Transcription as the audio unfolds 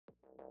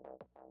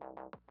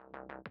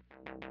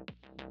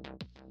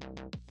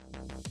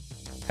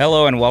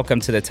Hello and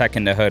welcome to the Tech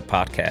in the Hood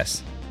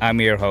podcast.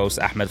 I'm your host,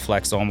 Ahmed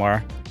Flex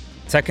Omar.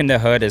 Tech in the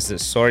Hood is a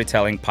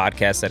storytelling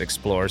podcast that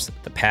explores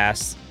the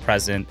past,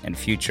 present, and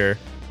future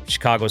of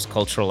Chicago's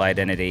cultural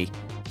identity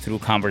through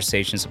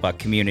conversations about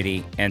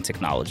community and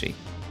technology.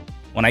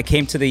 When I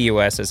came to the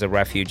U.S. as a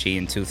refugee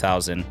in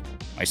 2000,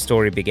 my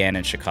story began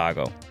in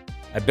Chicago.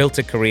 I built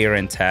a career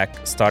in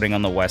tech, starting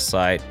on the West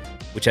Side,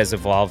 which has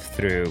evolved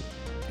through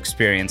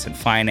experience in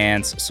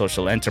finance,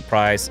 social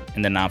enterprise,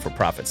 and the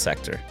non-for-profit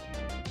sector.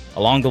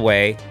 Along the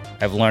way,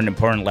 I've learned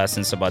important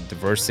lessons about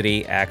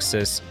diversity,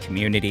 access,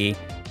 community,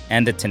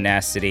 and the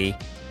tenacity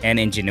and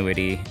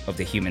ingenuity of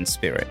the human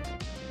spirit.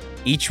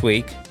 Each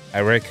week, I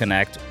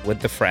reconnect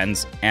with the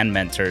friends and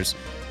mentors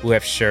who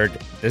have shared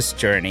this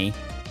journey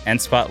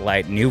and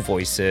spotlight new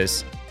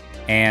voices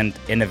and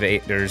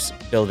innovators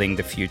building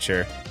the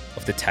future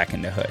of the tech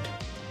in the hood.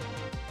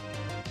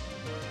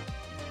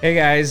 Hey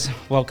guys,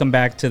 welcome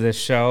back to the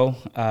show.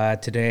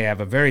 Today I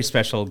have a very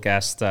special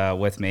guest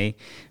with me,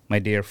 my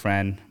dear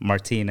friend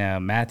Martina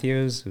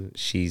Matthews.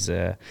 She's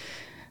a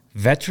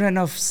veteran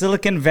of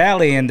Silicon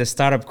Valley and the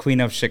startup queen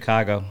of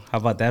Chicago. How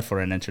about that for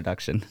an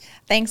introduction?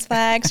 Thanks,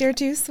 Flex. You're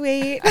too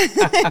sweet.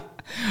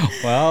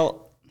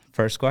 Well,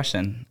 first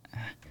question,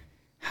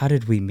 how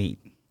did we meet?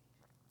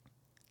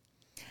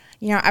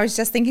 You know, I was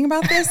just thinking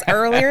about this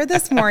earlier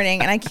this morning,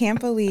 and I can't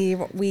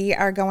believe we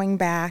are going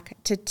back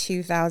to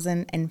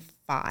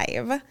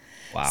 2005.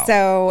 Wow.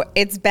 So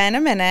it's been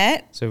a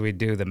minute. So we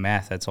do the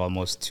math, that's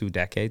almost 2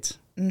 decades.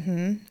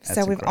 Mm-hmm.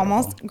 So we've incredible.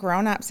 almost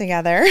grown up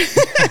together.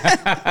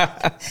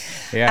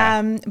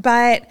 Yeah.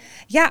 But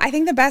yeah, I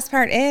think the best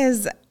part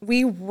is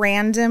we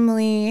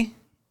randomly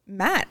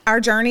met.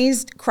 Our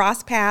journeys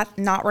cross path,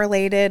 not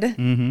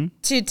related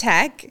to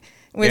tech. It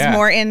was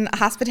more in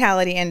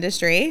hospitality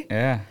industry.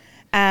 Yeah.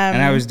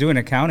 And I was doing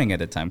accounting at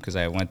the time because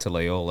I went to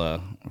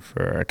Loyola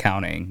for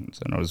accounting.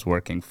 So I was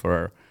working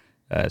for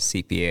a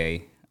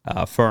CPA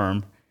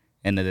firm.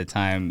 And at the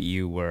time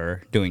you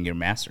were doing your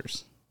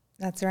master's.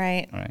 That's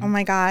right. Oh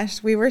my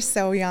gosh, we were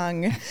so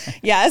young.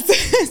 Yes.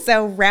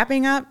 So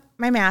wrapping up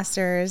my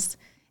master's,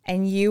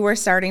 and you were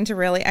starting to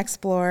really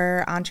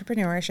explore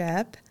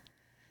entrepreneurship,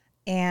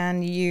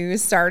 and you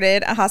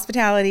started a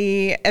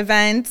hospitality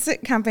event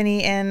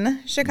company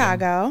in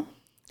Chicago,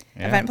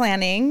 event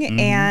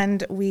planning,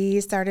 and we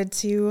started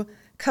to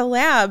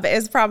collab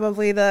is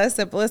probably the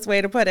simplest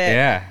way to put it.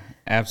 Yeah,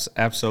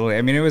 absolutely.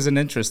 I mean, it was an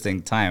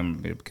interesting time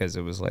because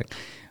it was like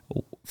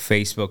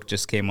Facebook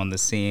just came on the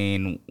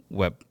scene,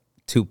 Web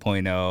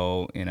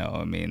 2.0, you know,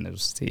 I mean, it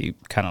was the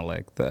kind of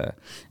like the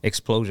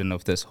explosion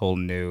of this whole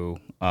new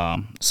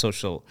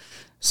social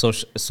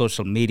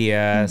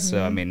media.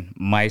 So, I mean,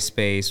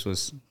 MySpace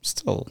was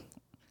still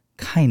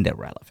kind of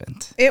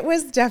relevant. It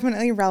was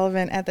definitely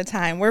relevant at the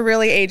time. We're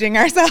really aging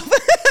ourselves.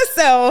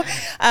 So,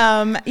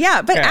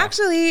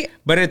 actually.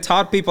 But it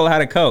taught people how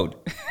to code.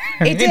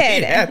 It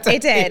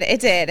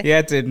did. You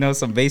had to know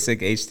some basic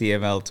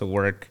HTML to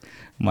work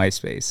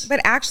MySpace. But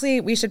actually,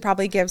 we should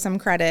probably give some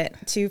credit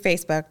to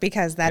Facebook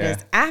because that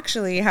is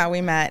actually how we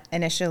met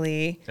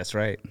initially. That's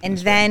right. And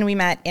then we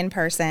met in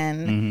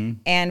person,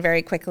 and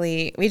very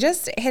quickly we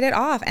just hit it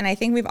off. And I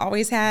think we've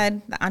always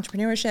had the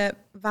entrepreneurship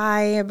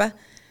vibe,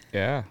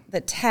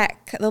 the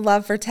tech, the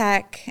love for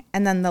tech,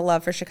 and then the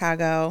love for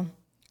Chicago.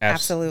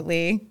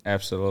 Absolutely.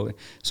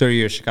 So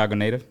you're a Chicago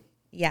native?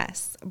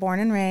 Yes. Born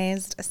and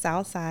raised,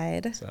 South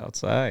Side.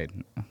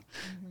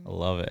 I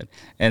love it.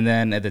 And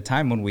then at the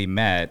time when we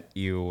met,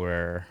 you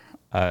were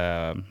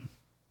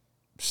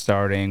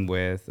starting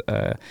with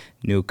a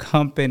new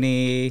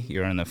company.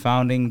 You're on the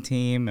founding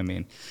team. I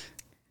mean,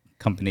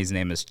 company's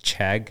name is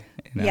Chegg.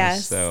 You know?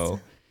 Yes. So can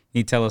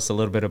you tell us a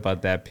little bit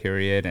about that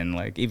period and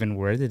like even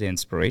where did the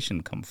inspiration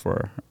come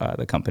for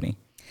the company?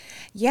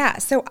 Yeah.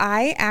 So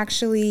I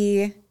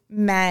actually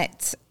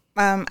met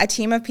a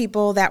team of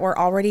people that were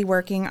already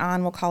working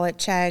on, we'll call it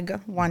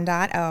Chegg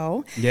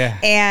 1.0. Yeah.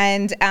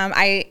 And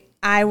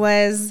I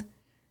was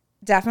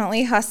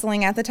definitely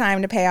hustling at the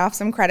time to pay off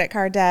some credit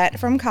card debt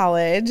from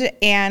college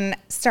and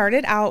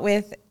started out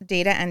with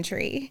data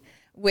entry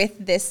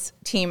with this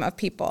team of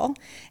people.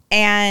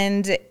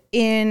 And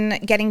in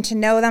getting to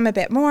know them a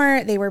bit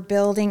more, they were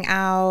building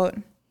out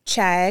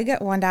Chegg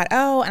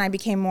 1.0, and I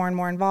became more and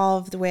more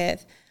involved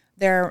with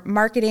their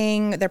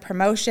marketing, their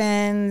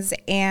promotions,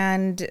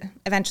 and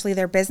eventually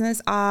their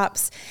business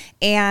ops,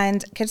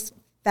 and just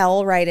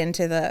fell right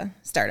into the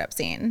startup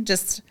scene.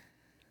 Just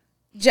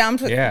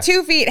jumped with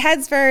 2 feet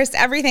heads first,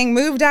 everything,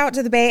 moved out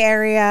to the Bay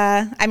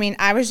Area. I mean,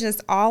 I was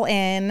just all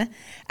in.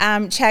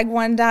 Chegg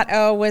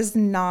 1.0 was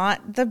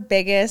not the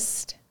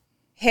biggest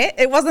hit.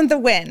 It wasn't the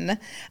win.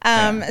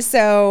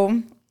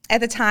 So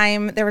at the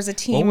time, there was a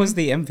team. What was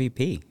the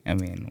MVP? I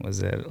mean,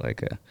 was it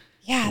like a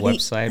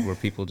website where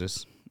people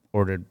just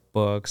ordered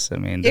books? I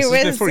mean, this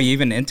is before you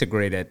even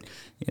integrated,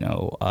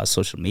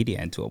 social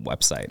media into a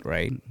website,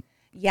 right?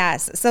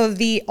 Yes. So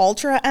the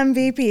Ultra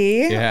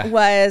MVP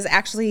was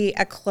actually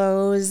a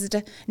closed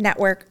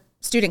network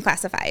student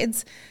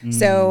classifieds.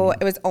 So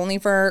it was only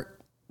for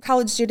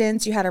college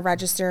students, you had to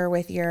register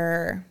with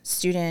your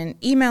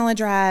student email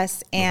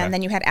address, and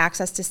then you had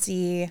access to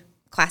see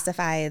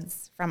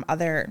classifieds from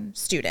other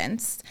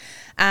students.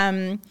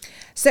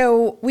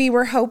 So we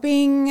were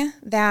hoping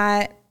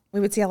that we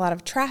would see a lot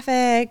of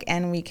traffic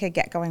and we could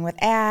get going with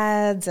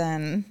ads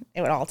and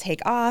it would all take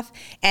off.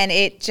 And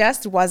it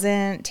just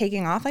wasn't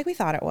taking off like we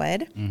thought it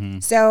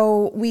would.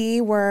 So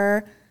we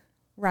were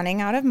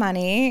running out of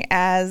money,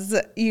 as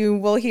you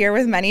will hear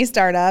with many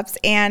startups.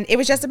 And it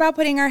was just about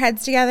putting our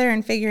heads together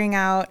and figuring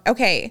out,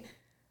 okay,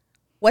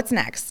 what's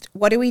next?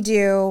 What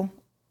do?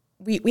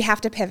 We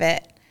have to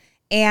pivot.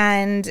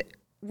 And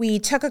we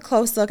took a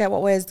close look at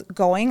what was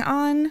going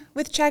on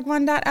with Chegg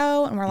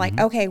 1.0, and we're like,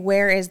 okay,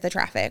 where is the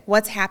traffic?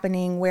 What's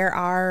happening? Where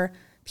are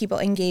people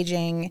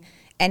engaging?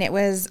 And it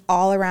was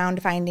all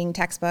around finding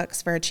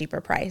textbooks for a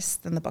cheaper price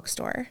than the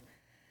bookstore.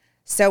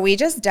 So we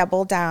just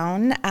doubled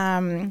down,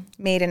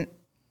 made an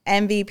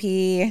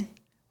MVP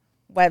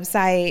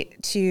website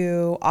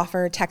to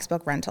offer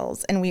textbook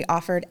rentals, and we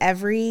offered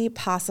every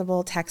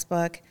possible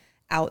textbook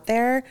out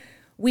there.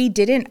 We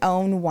didn't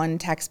own one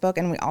textbook,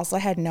 and we also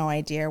had no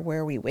idea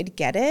where we would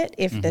get it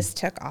if this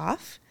took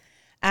off.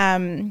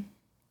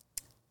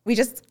 We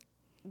just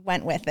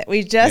went with it.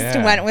 We just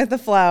went with the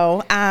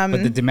flow.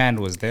 But the demand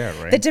was there,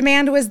 right? The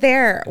demand was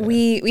there. Yeah.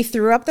 We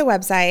threw up the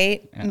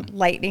website,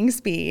 lightning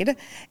speed.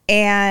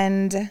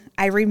 And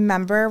I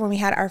remember when we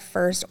had our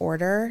first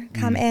order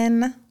come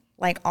in,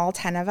 like all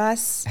 10 of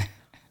us,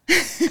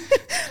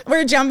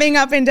 we're jumping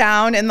up and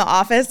down in the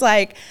office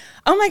like,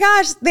 oh my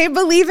gosh, they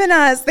believe in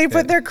us. They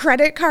put their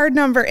credit card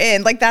number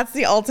in. Like, that's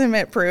the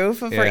ultimate proof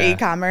for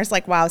e-commerce.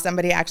 Like, wow,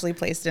 somebody actually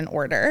placed an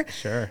order.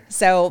 Sure.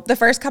 So the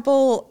first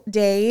couple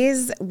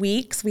days,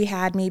 weeks, we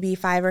had maybe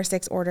 5 or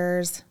 6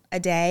 orders a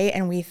day.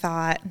 And we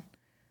thought,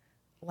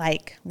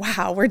 like,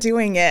 wow, we're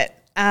doing it.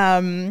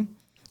 And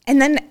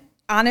then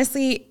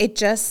honestly, it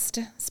just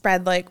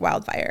spread like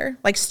wildfire.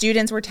 Like,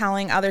 students were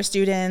telling other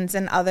students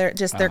and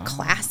their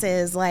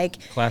classes,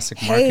 like, classic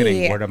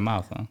marketing, word of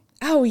mouth, huh?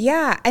 Oh,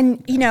 yeah.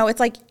 And, it's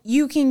like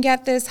you can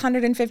get this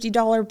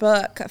 $150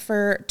 book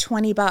for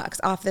 $20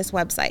 off this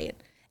website.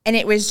 And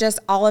it was just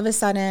all of a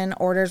sudden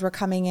orders were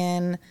coming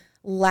in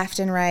left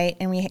and right.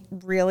 And we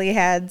really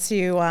had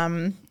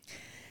to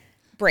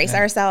brace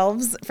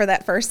ourselves for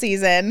that first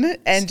season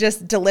and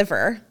just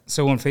deliver.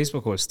 So when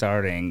Facebook was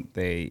starting,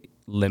 they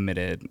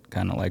limited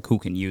kind of like who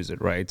can use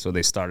it, right? So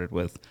they started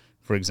with,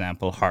 for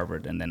example,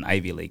 Harvard and then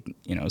Ivy League,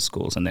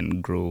 schools, and then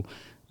grew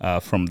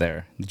from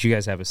there. Did you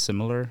guys have a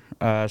similar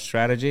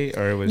strategy,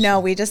 or it was? No,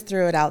 we just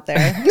threw it out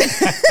there.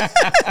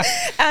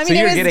 So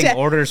you're getting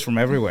orders from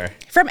everywhere.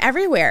 From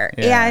everywhere,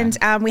 and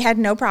we had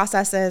no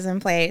processes in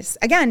place.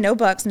 Again, no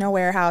books, no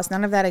warehouse,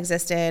 none of that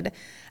existed.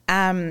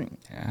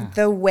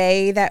 The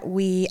way that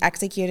we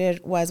executed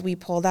was we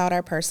pulled out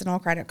our personal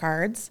credit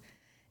cards.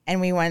 And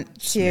we went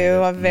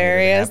to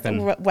various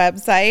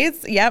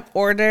websites.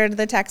 Ordered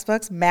the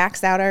textbooks,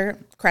 maxed out our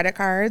credit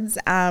cards,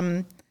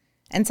 and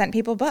sent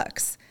people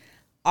books.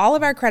 All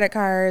of our credit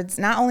cards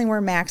not only were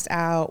maxed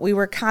out, we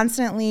were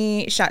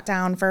constantly shut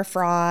down for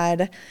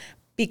fraud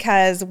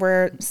because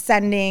we're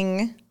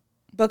sending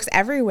books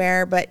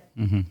everywhere, but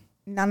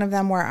none of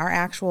them were our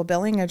actual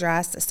billing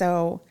address.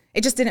 So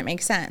it just didn't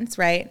make sense,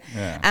 right?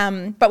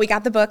 Yeah. But we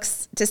got the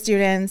books to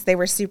students. They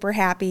were super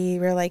happy.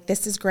 We were like,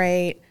 this is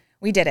great.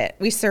 We did it.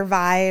 We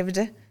survived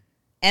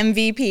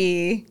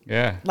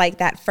MVP like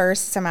that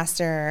first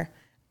semester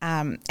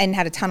and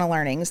had a ton of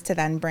learnings to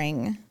then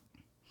bring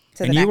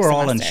to the next semester. And you were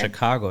all in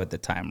Chicago at the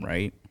time,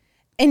 right?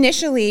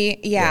 Initially,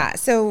 yeah.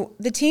 So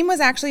the team was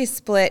actually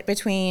split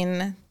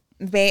between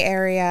Bay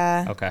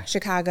Area,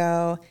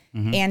 Chicago,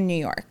 and New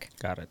York.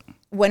 Got it.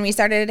 When we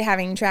started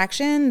having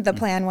traction, the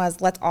plan was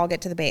let's all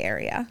get to the Bay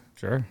Area.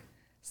 Sure.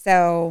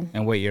 So.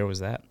 And what year was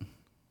that?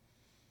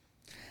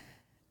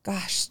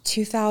 Gosh,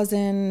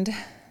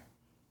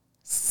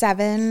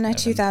 2007,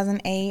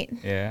 2008.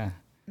 Yeah.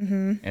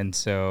 And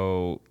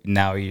so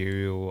now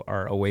you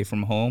are away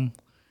from home.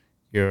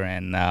 You're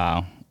in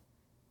Palo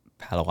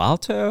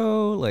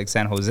Alto, like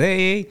San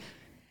Jose.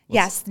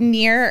 Yes,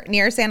 near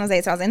San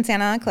Jose. So I was in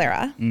Santa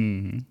Clara.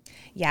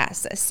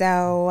 Yes.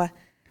 So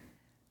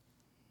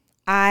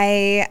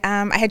I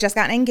had just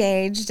gotten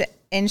engaged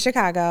in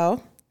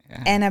Chicago,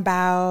 and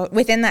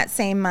within that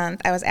same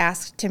month, I was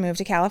asked to move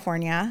to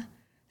California.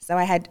 So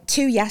I had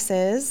 2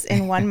 yeses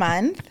in 1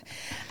 month,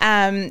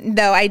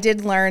 though I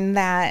did learn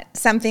that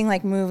something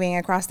like moving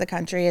across the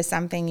country is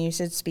something you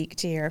should speak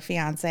to your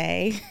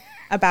fiance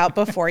about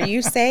before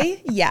you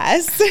say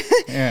yes.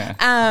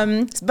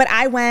 But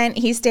I went,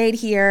 he stayed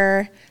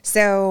here.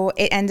 So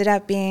it ended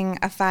up being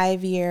a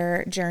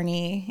 5-year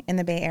journey in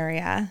the Bay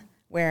Area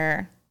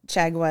where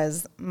Chegg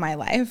was my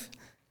life.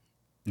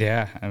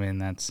 Yeah, I mean,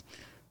 that's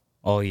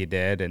all you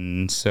did.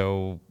 And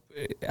so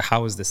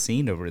how was the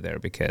scene over there?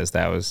 Because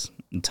that was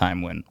a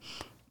time when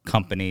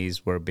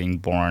companies were being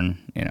born,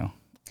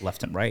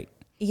 left and right.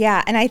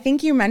 Yeah, and I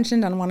think you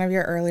mentioned on one of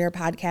your earlier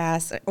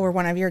podcasts, or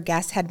one of your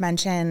guests had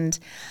mentioned,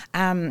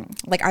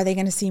 like, are they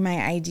going to see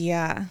my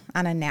idea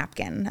on a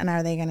napkin, and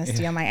are they going to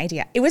steal my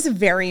idea? It was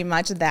very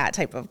much that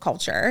type of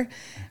culture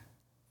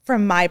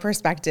from my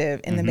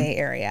perspective in the Bay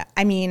Area.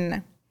 I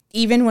mean,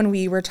 even when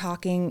we were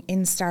talking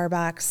in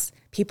Starbucks,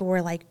 people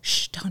were like,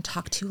 shh, don't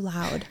talk too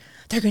loud.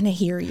 They're going to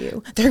hear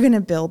you. They're going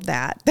to build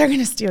that. They're going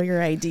to steal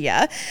your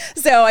idea.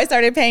 So I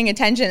started paying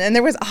attention, and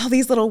there was all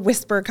these little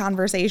whisper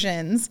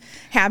conversations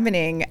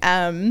happening.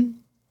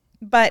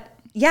 But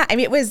yeah, I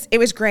mean, it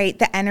was great.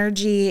 The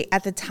energy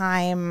at the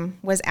time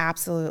was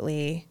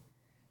absolutely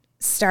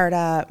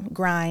startup,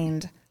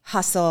 grind,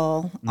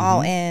 hustle,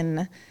 all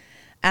in.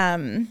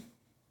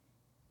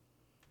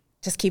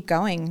 Just keep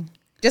going.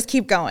 Just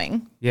keep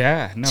going.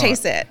 Yeah. No,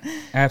 chase it.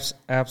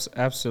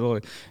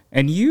 Absolutely.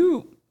 And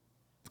you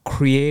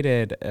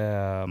created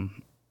kind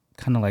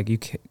of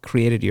like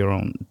created your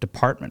own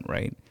department,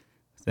 right?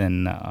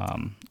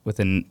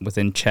 Within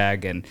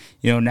Chegg, and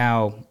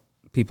now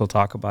people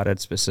talk about it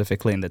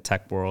specifically in the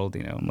tech world,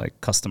 like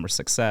customer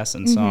success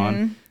and so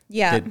on.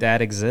 Yeah. Did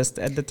that exist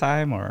at the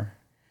time, or?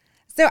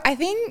 So I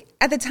think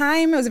at the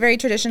time it was a very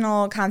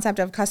traditional concept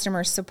of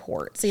customer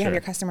support. So you have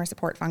your customer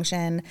support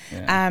function.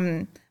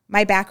 Yeah.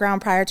 My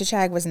background prior to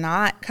Chegg was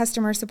not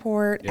customer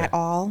support at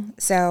all.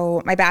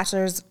 So my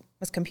bachelor's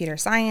was computer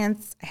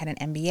science. I had an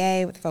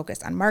MBA with a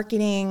focus on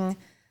marketing.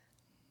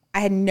 I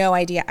had no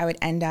idea I would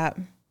end up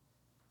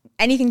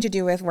anything to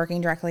do with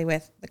working directly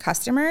with the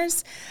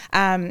customers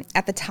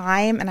at the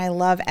time. And I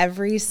love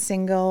every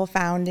single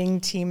founding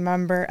team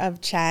member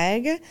of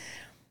Chegg.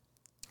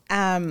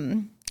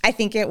 I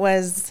think it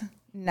was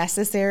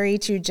necessary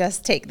to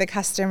just take the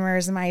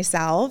customers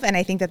myself. And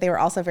I think that they were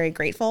also very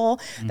grateful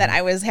that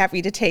I was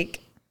happy to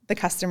take the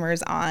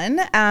customers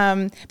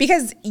on,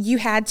 because you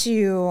had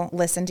to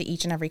listen to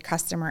each and every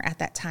customer at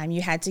that time.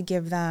 You had to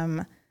give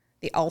them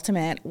the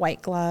ultimate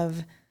white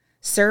glove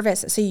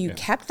service. So you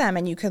kept them,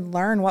 and you could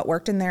learn what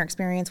worked in their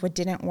experience, what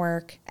didn't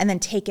work, and then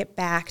take it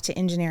back to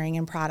engineering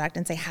and product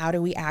and say, how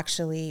do we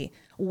actually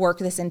work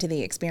this into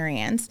the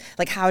experience?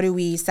 Like, how do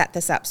we set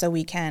this up so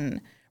we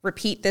can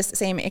repeat this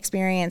same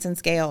experience and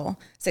scale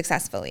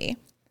successfully?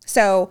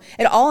 So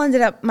it all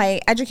ended up, my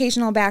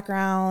educational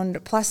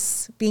background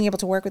plus being able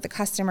to work with the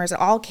customers, it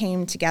all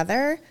came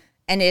together,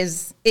 and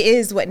is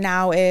what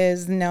now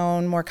is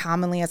known more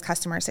commonly as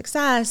customer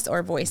success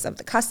or voice of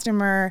the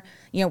customer,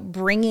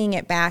 bringing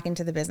it back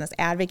into the business,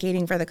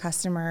 advocating for the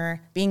customer,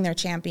 being their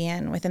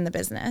champion within the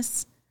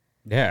business.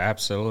 Yeah,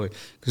 absolutely.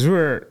 Because we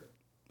were,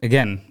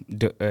 again,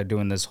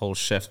 doing this whole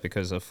shift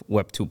because of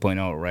Web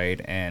 2.0,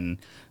 right? And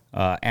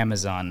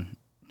Amazon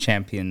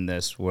championed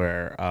this,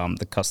 where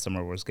the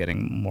customer was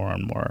getting more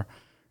and more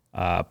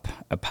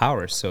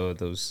power. So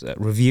those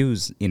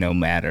reviews,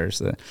 matters.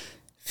 The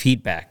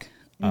feedback,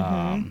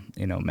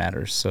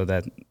 matters. So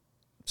that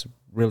it's a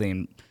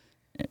really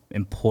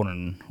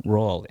important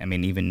role. I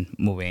mean, even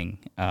moving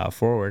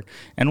forward.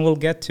 And we'll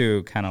get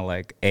to kind of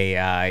like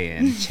AI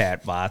and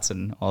chatbots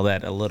and all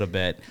that a little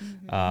bit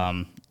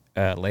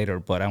later.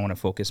 But I want to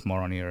focus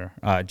more on your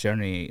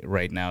journey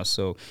right now.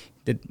 So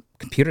did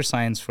computer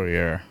science for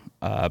your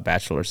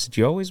bachelor's. Did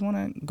you always want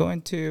to go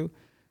into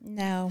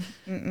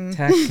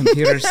tech,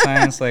 computer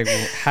science? Like,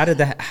 how did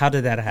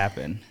that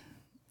happen?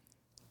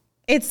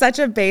 It's such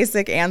a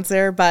basic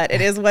answer, but it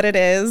is what it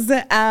is.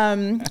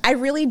 I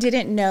really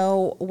didn't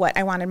know what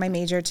I wanted my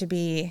major to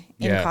be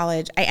in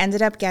college. I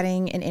ended up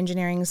getting an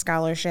engineering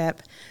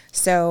scholarship.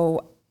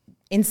 So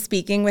in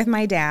speaking with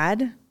my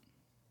dad,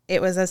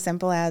 it was as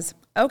simple as,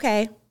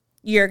 okay,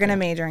 you're going to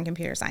major in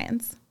computer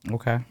science.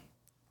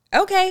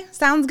 Okay,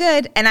 sounds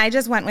good. And I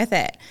just went with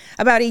it.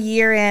 About a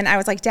year in, I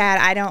was like, Dad,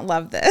 I don't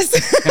love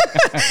this.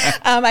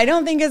 I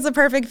don't think it's a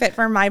perfect fit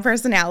for my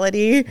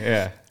personality.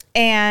 Yeah.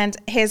 And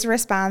his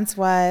response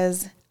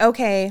was,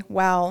 okay,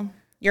 well,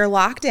 you're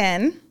locked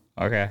in.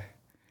 Okay.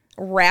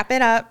 Wrap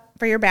it up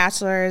for your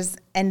bachelor's.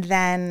 And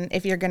then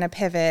if you're going to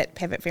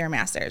pivot for your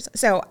master's.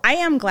 So I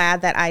am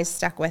glad that I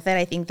stuck with it.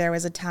 I think there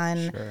was a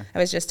ton. Sure. I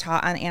was just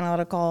taught on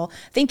analytical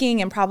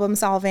thinking and problem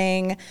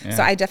solving. Yeah.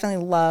 So I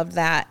definitely loved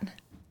that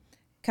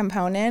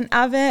component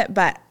of it,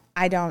 but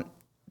I don't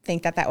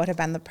think that would have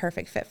been the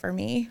perfect fit for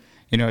me.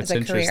 It's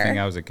interesting. Career.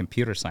 I was a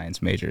computer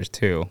science major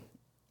too.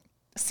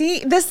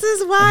 See, this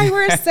is why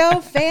we're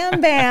so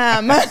fam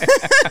bam.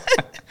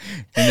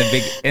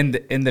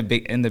 in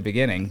the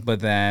beginning, but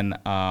then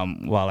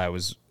while I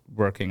was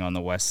working on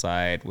the West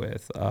Side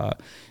with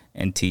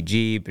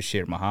NTG,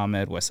 Bashir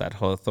Muhammad, West Side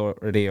Health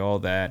Authority, all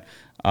that,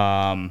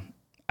 I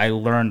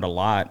learned a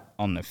lot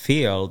on the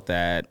field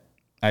that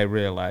I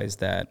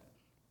realized that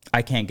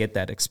I can't get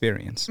that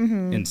experience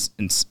in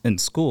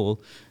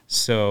school.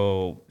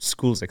 So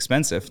school's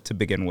expensive to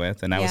begin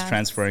with. And I was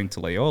transferring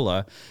to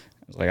Loyola.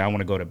 I was like, I want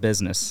to go to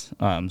business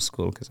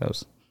school because I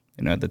was,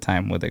 at the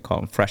time what they call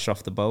them, fresh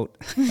off the boat.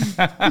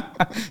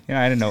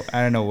 I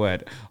don't know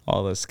what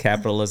all this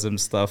capitalism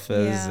stuff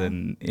is,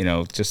 and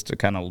just to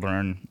kind of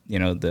learn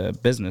the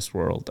business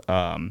world.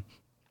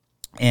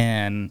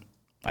 And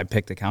I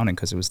picked accounting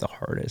because it was the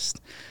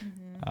hardest.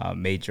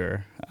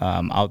 major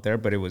out there,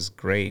 but it was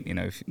great.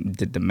 If you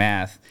did the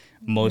math,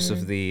 most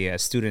of the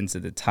students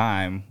at the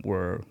time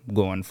were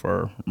going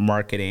for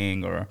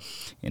marketing or,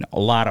 a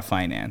lot of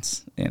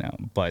finance,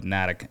 but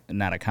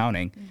not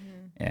accounting.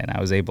 And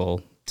I was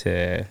able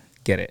to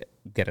get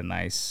a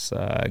nice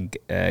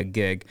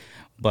gig.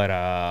 But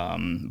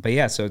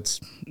yeah, so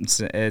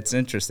it's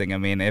interesting. I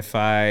mean, if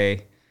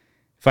I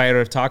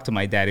had talked to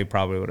my dad, he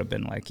probably would have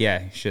been like,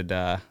 yeah, you should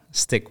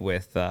stick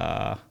with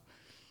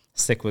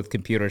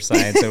computer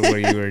science or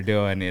what you were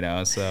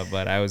doing, So,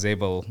 but I was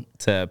able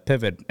to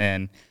pivot.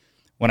 And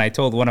when I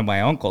told one of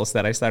my uncles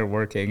that I started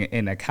working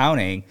in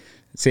accounting,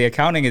 see,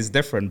 accounting is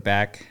different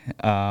back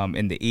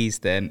in the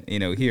East than,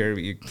 here.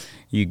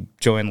 You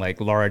join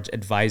like large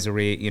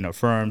advisory,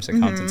 firms.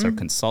 Accountants are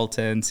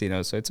consultants,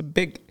 so it's a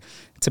big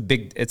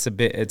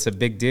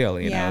deal,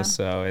 know.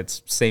 So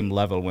it's same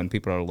level when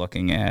people are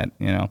looking at,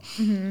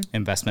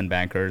 investment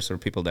bankers or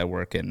people that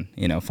work in,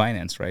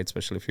 finance, right?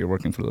 Especially if you're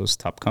working for those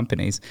top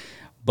companies.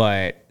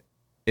 But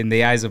in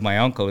the eyes of my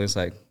uncle, it's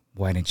like,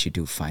 why didn't you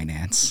do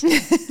finance?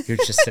 You're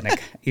just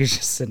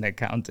an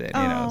accountant,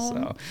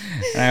 So,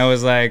 and I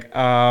was like,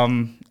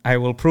 I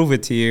will prove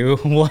it to you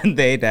one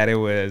day that it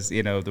was,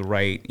 the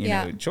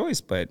right,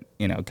 choice. But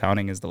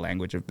accounting is the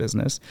language of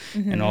business,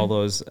 and all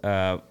those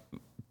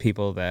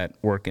people that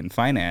work in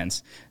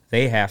finance,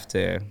 they have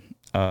to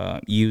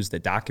use the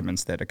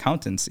documents that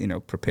accountants,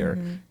 prepare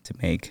to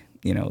make,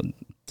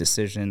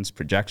 decisions,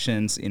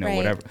 projections,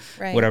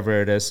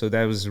 whatever it is. So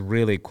that was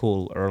really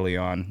cool early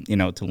on,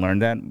 to learn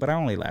that. But I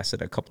only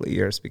lasted a couple of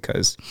years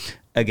because,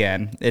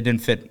 again, it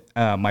didn't fit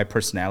my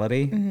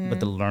personality, but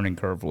the learning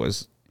curve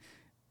was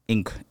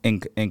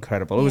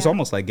incredible. It was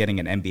almost like getting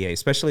an MBA,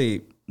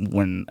 especially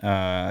when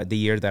the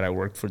year that I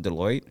worked for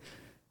Deloitte.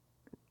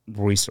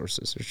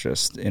 Resources are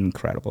just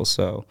incredible.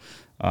 So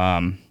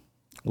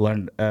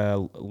learned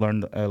a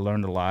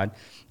lot.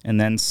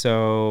 And then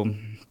so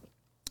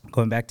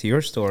going back to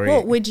your story.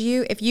 Well, would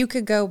you, if you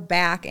could go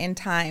back in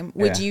time,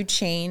 would you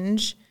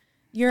change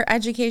your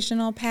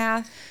educational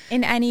path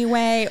in any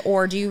way?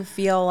 Or do you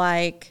feel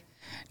like...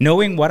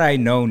 Knowing what I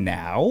know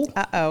now...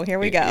 Here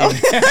we go.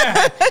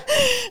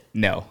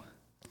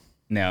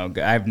 No,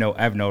 I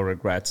have no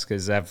regrets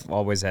because I've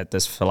always had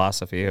this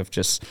philosophy of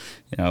just,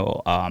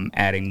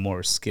 adding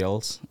more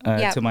skills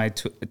to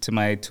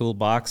my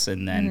toolbox,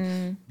 and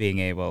then being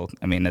able.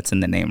 I mean, that's in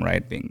the name,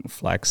 right? Being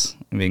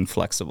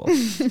flexible.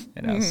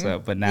 So,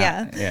 but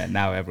now,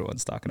 now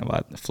everyone's talking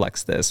about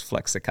flex this,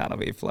 flex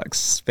economy, flex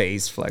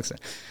space, flex.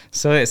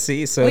 So you're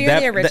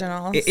the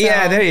original.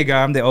 Yeah, there you go.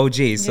 I'm the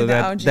OG. So the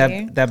OG.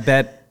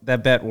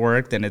 That bet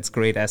worked, and it's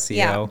great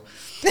SEO.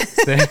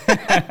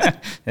 Yeah.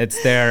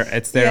 It's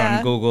there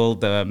on Google.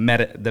 I'm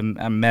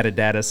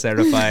metadata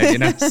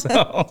certified,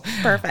 So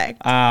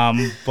perfect.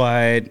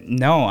 But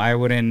no, I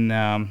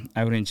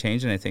wouldn't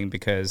change anything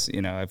because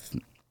I've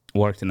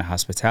worked in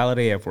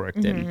hospitality, I've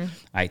worked in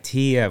IT,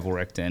 I've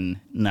worked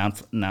in non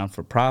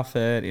for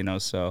profit,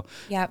 So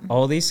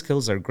all these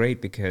skills are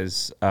great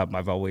because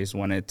I've always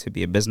wanted to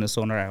be a business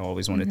owner. I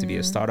always wanted to be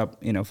a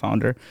startup,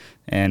 founder,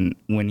 and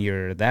when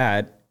you're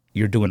that,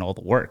 you're doing all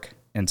the work.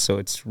 And so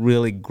it's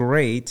really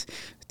great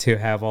to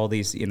have all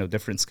these,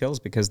 different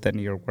skills because then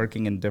you're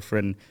working in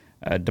different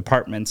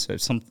departments. So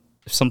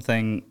if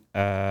something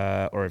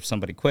or if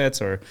somebody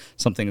quits or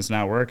something is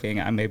not working,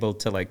 I'm able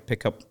to like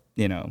pick up,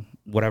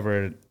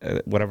 whatever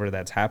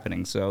that's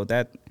happening. So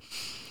that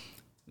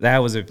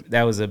was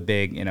a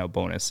big,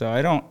 bonus. So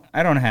I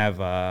don't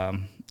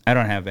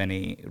have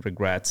any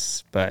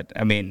regrets. But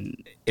I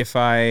mean, if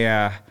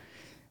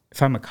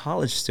I'm a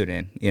college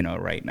student,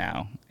 right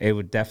now, it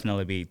would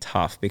definitely be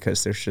tough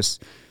because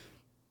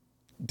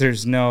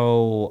there's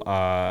no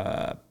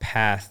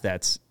path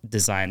that's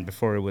designed.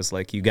 Before it was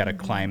like you got to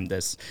climb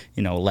this,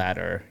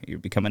 ladder. You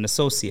become an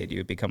associate,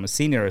 you become a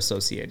senior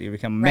associate, you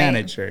become a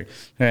manager.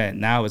 Right.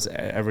 Now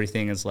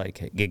everything is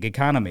like gig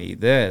economy.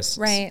 This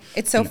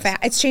it's so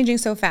fast. It's changing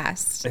so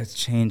fast. It's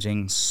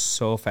changing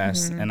so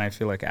fast, and I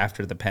feel like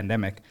after the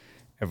pandemic,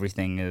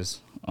 everything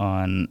is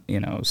on,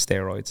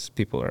 steroids.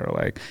 People are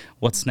like,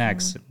 what's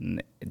next?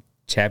 And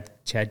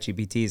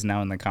ChatGPT is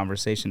now in the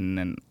conversation,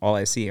 and all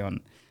I see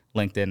on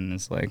LinkedIn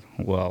is like,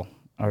 well,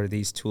 are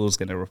these tools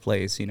going to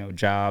replace,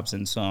 jobs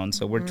and so on?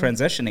 So we're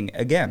transitioning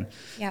again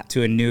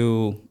to a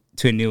new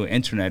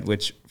internet,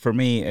 which for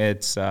me,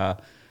 it's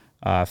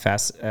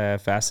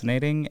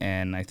fascinating.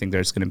 And I think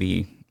there's going to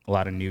be a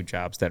lot of new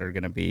jobs that are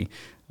going to be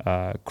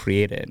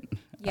created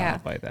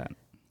by that.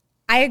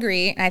 I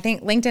agree. I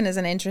think LinkedIn is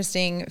an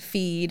interesting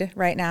feed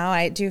right now.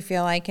 I do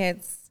feel like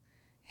it's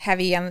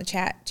heavy on the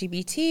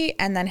ChatGPT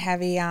and then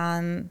heavy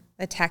on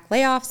the tech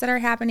layoffs that are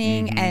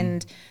happening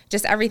and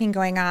just everything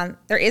going on.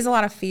 There is a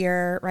lot of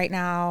fear right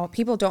now.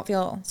 People don't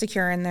feel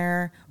secure in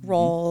their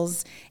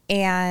roles.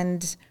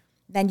 And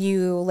then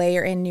you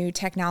layer in new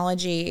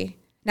technology.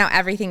 Now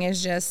everything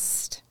is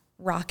just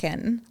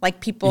rocking. Like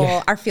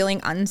people are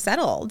feeling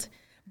unsettled.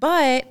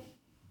 But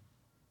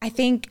I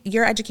think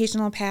your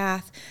educational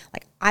path,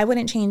 like I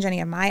wouldn't change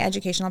any of my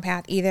educational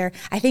path either.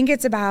 I think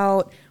it's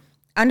about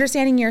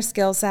understanding your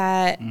skill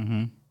set,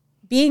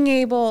 being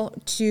able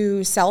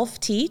to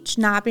self-teach,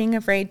 not being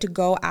afraid to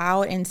go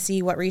out and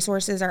see what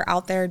resources are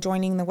out there,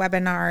 joining the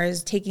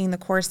webinars, taking the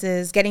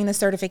courses, getting the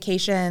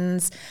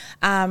certifications,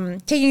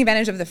 taking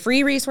advantage of the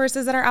free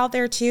resources that are out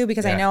there too,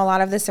 because I know a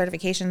lot of the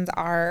certifications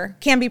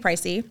can be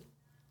pricey,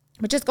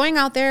 but just going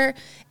out there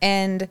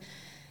and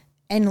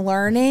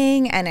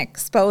learning and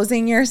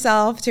exposing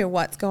yourself to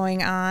what's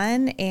going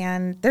on.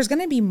 And there's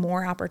going to be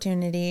more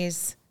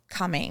opportunities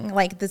coming.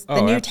 Like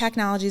the new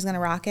technology is going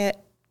to rocket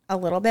a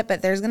little bit,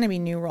 but there's going to be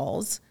new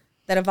roles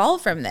that evolve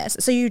from this.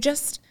 So you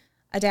just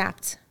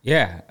adapt.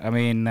 Yeah. I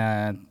mean,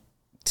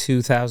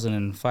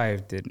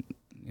 2005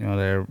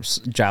 there were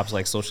jobs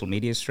like social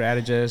media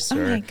strategists. Oh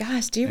my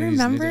gosh. Do you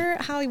remember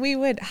how we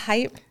would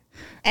hype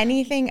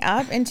anything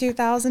up in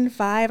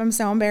 2005? I'm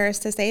so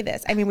embarrassed to say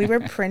this. I mean, we were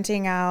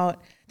printing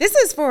out, this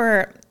is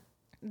for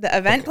the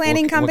event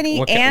planning company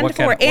for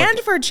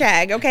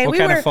Chegg. Okay,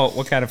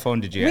 what kind of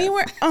phone did you have? We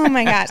were. Oh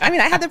my gosh! I mean,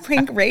 I had the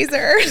Pink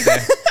Razor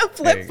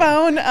flip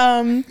phone.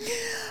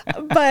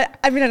 But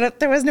I mean,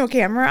 there was no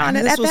camera on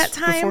it at that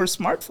time. Before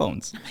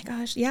smartphones. Oh my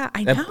gosh! Yeah,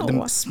 I know.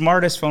 The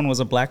smartest phone was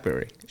a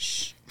BlackBerry.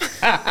 Shh.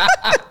 No,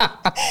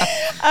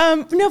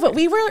 but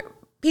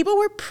people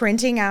were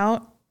printing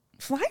out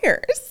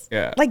flyers.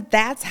 Yeah. Like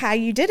that's how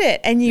you did it.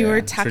 And you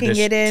were tucking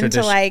it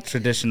into like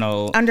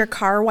traditional under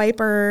car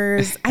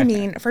wipers. I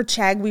mean, for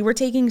Chegg, we were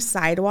taking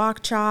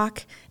sidewalk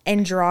chalk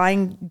and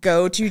drawing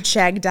go to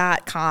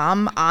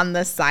chegg.com on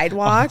the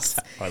sidewalks.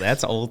 Oh,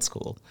 that's old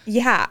school.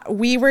 Yeah.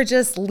 We were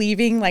just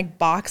leaving like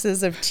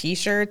boxes of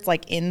t-shirts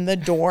like in the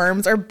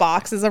dorms or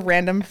boxes of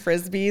random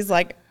Frisbees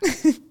like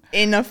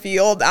in a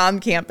field on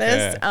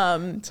campus.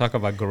 Yeah. Talk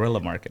about guerrilla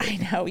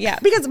marketing. I know. Yeah.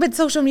 But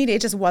social media,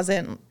 it just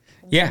wasn't.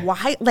 Yeah.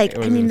 Why? Like,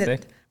 I mean,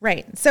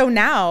 right. So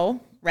now,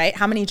 right,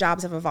 how many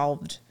jobs have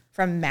evolved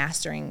from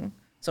mastering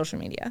social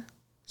media?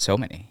 So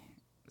many.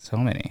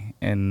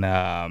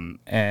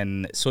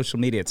 And social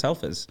media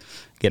itself is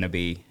going to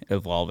be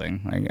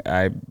evolving.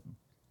 I'm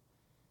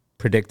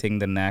predicting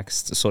the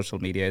next social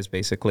media is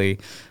basically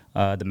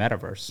the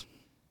metaverse.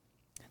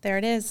 There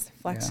it is.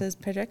 Flex's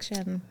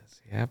prediction.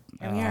 Yep.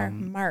 Here we are,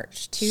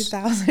 March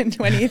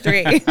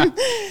 2023.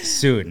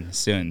 Soon.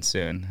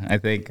 I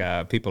think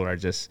people are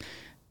just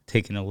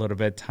taking a little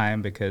bit of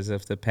time because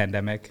of the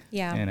pandemic.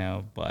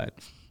 Yeah. But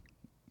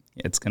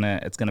it's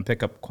gonna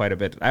pick up quite a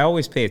bit. I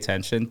always pay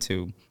attention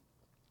to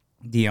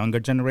the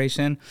younger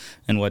generation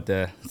and what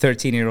the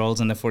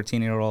 13-year-olds and the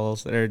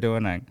 14-year-olds that are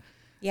doing.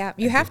 Yeah,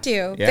 you have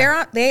to.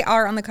 Yeah. They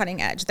are on the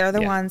cutting edge. They're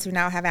the ones who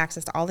now have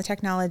access to all the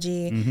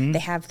technology. Mm-hmm. They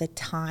have the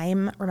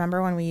time.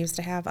 Remember when we used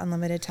to have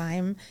unlimited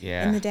time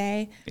in the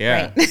day?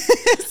 Yeah. Right.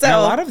 So and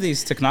a lot of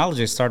these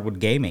technologies start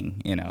with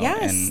gaming,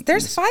 Yes. And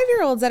there's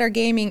 5-year-olds that are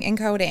gaming and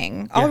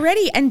coding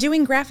already and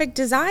doing graphic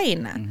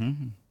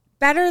design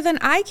better than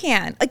I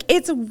can. Like,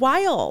 it's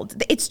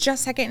wild. It's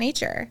just second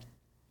nature.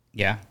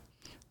 Yeah.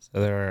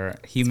 So they're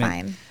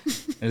human.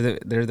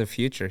 They're the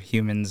future.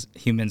 Humans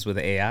with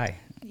AI.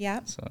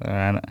 Yeah. So,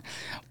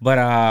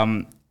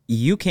 but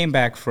you came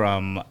back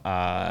from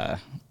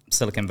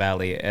Silicon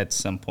Valley at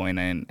some point,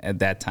 and at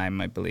that time,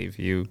 I believe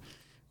you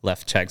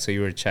left Chegg. So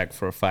you were at Chegg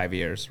for 5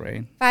 years,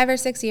 right? 5 or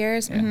 6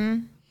 years. Yeah.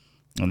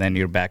 Mm-hmm. And then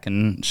you're back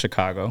in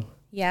Chicago.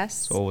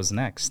 Yes. So what was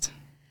next?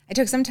 I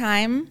took some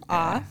time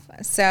off.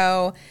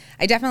 So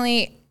I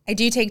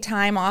do take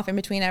time off in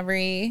between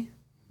every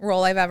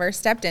role I've ever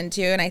stepped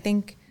into, and I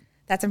think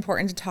that's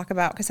important to talk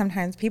about because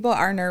sometimes people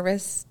are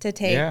nervous to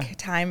take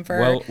time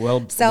for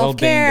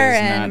self-care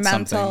and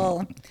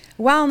mental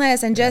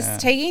wellness and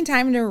just taking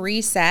time to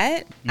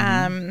reset.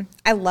 Mm-hmm.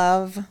 I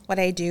love what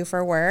I do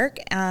for work,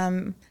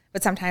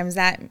 but sometimes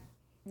that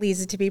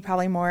leads it to be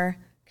probably more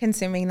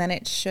consuming than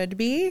it should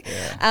be.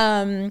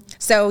 Yeah.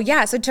 So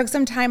took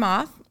some time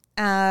off,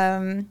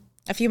 a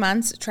few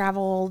months,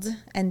 traveled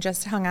and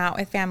just hung out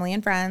with family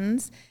and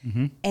friends.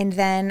 Mm-hmm. And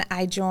then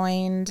I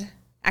joined,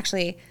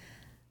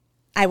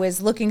 I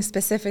was looking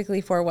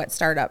specifically for what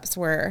startups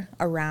were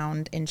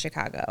around in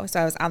Chicago. So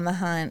I was on the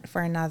hunt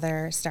for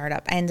another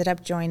startup. I ended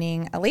up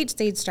joining a late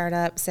stage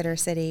startup,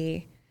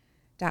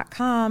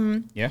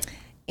 sittercity.com. Yeah.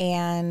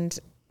 And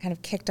kind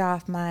of kicked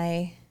off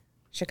my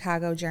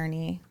Chicago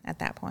journey at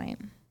that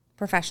point,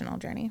 professional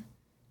journey.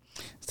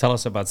 Tell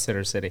us about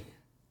Sitter City.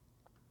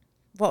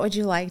 What would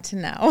you like to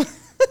know?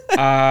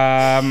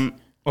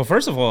 Well,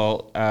 first of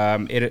all,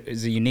 it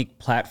is a unique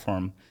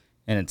platform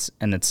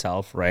in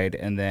itself, right?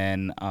 And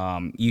then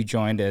you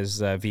joined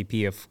as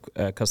VP of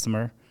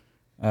customer.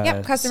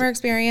 Customer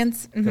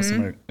experience.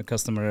 Mm-hmm.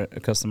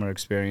 Customer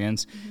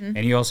experience. Mm-hmm.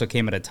 And you also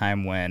came at a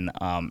time when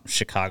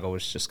Chicago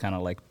was just kind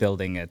of like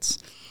building its,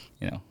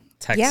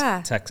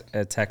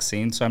 tech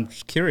scene. So I'm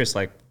curious,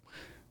 like,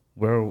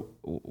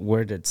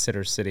 where did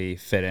Sitter City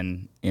fit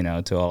in,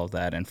 to all of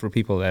that? And for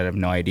people that have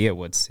no idea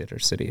what Sitter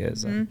City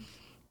is,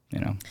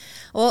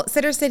 Well,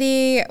 Sitter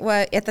City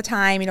was, at the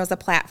time, was a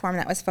platform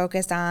that was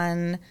focused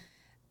on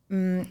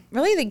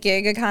really the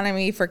gig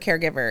economy for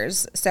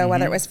caregivers. So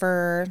whether it was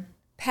for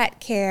pet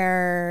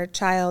care,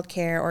 child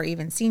care, or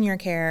even senior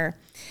care.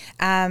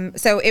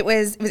 So it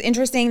was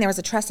interesting. There was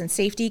a trust and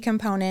safety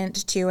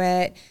component to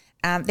it.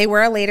 They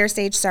were a later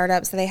stage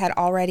startup, so they had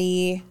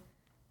already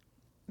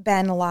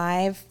been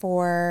live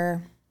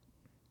for,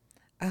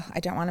 I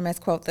don't want to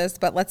misquote this,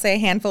 but let's say a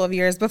handful of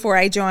years before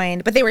I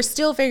joined. But they were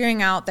still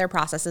figuring out their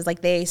processes.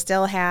 Like they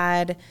still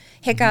had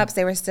hiccups.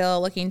 They were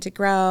still looking to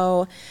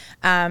grow.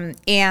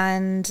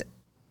 And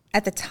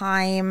at the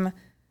time,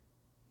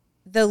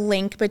 the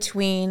link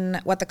between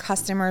what the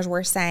customers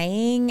were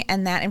saying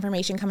and that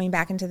information coming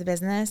back into the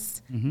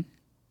business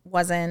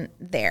wasn't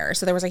there.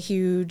 So there was a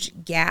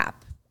huge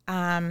gap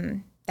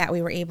that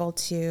we were able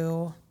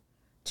to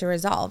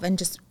resolve and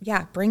just,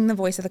 bring the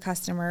voice of the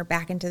customer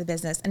back into the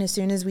business. And as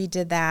soon as we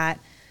did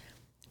that,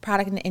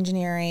 product and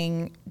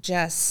engineering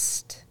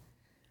just,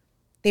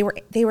 they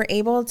were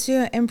able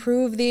to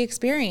improve the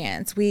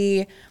experience.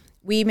 We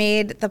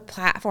made the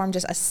platform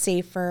just a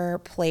safer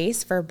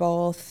place for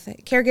both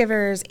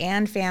caregivers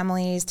and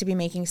families to be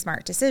making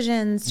smart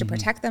decisions, to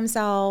protect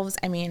themselves.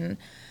 I mean,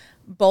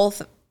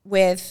 both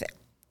with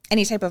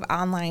any type of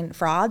online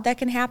fraud that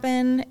can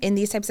happen in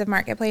these types of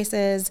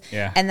marketplaces.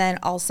 Yeah. And then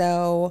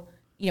also,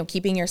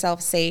 keeping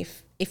yourself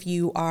safe if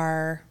you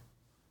are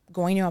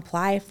going to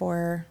apply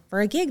for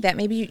a gig that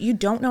maybe you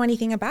don't know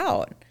anything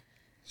about.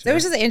 Sure. So it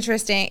was just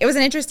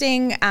an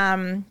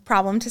interesting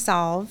problem to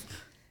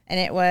solve. And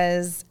it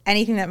was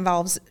anything that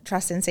involves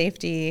trust and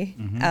safety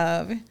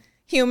of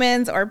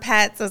humans or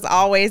pets is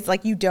always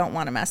like, you don't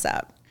want to mess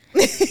up.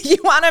 You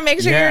want to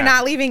make sure you're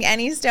not leaving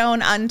any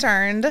stone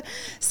unturned.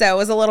 So it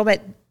was a little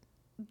bit,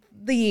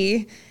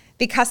 the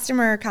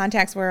customer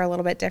contacts were a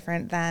little bit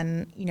different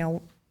than,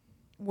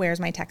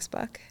 where's my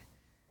textbook?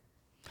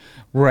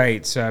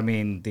 Right. So, I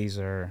mean, these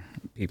are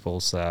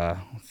people's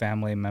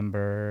family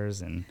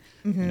members and,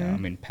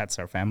 pets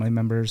are family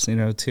members,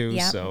 too.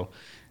 Yep. So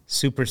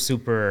super,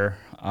 super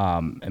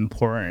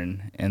important.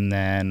 And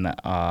then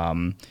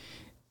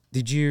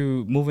did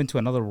you move into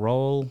another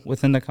role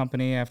within the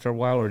company after a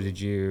while, or did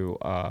you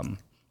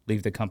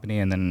leave the company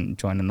and then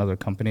join another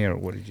company, or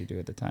what did you do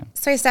at the time?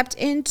 So I stepped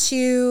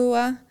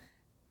into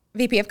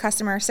VP of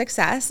Customer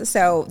Success.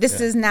 So this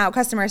is now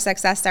Customer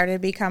Success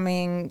started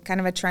becoming kind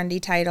of a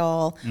trendy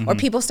title, or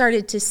people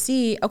started to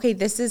see, okay,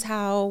 this is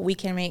how we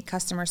can make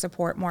customer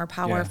support more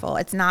powerful.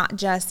 It's not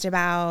just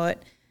about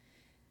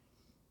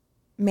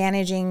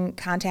managing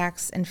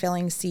contacts and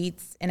filling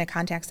seats in a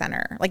contact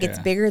center. Like it's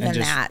bigger than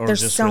that. Or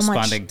there's just so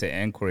responding to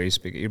inquiries.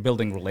 You're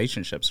building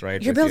relationships,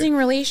 right? You're building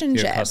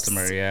relationships. Your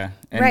customer,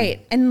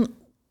 right. And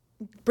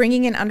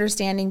bringing an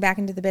understanding back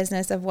into the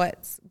business of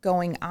what's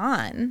going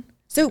on.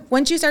 So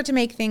once you start to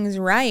make things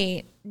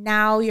right,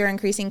 now you're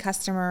increasing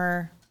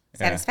customer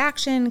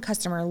satisfaction,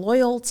 customer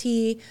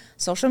loyalty.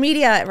 Social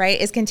media, right,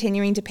 is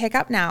continuing to pick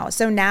up now.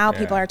 So now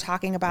people are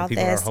talking about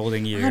people this are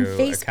holding you on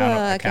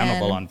Facebook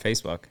accountable on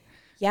Facebook.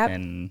 Yep.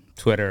 And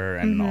Twitter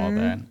and all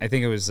that. I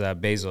think it was Jeff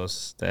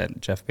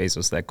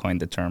Bezos that coined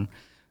the term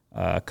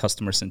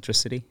customer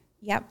centricity.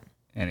 Yep.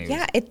 And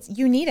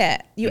you need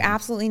it. You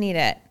absolutely need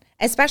it.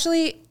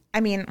 Especially,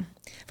 I mean,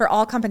 for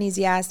all companies,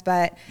 yes,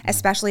 but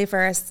especially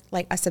for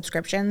a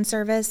subscription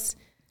service.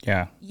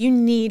 Yeah. You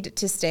need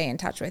to stay in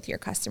touch with your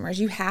customers.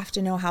 You have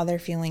to know how they're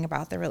feeling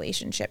about the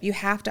relationship. You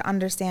have to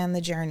understand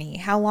the journey.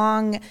 How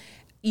long,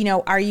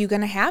 are you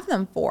going to have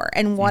them for?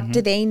 And what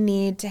do they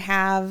need to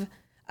have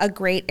a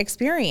great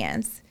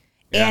experience?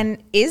 Yeah.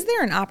 And is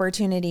there an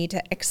opportunity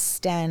to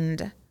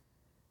extend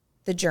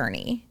the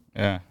journey?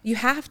 Yeah. You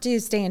have to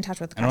stay in touch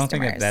with the customers. I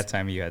don't think at that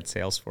time you had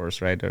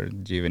Salesforce, right? Or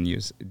do you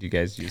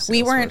guys use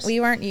Salesforce? We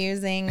weren't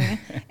using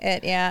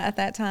it, at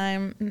that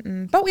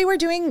time. But we were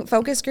doing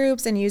focus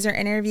groups and user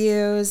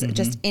interviews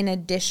just in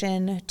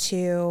addition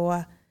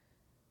to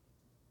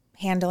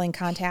handling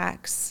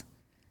contacts.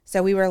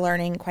 So we were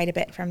learning quite a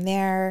bit from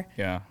there.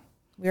 Yeah.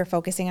 We were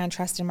focusing on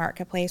trust and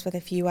marketplace with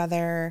a few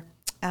other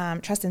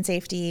trust and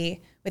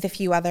safety with a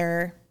few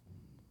other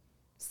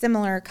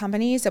similar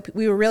companies. So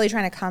we were really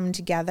trying to come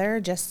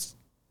together just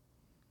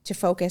to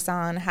focus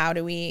on how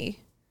do we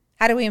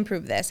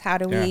improve this? How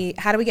do we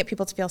get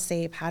people to feel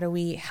safe? How do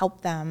we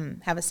help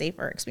them have a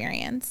safer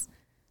experience?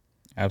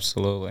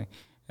 Absolutely.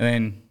 And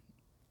then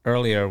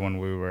earlier when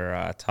we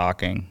were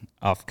talking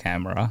off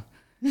camera,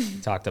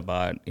 talked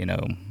about,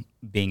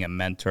 being a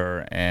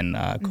mentor and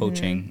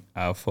coaching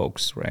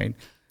folks, right?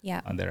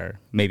 Yeah. That are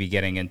maybe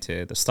getting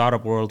into the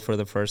startup world for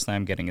the first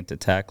time, getting into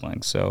tech.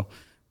 Like, so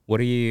what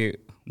are you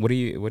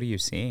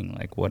seeing?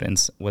 Like what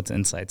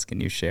insights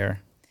can you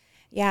share?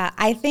 Yeah,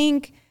 I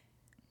think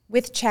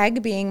with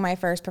Chegg being my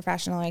first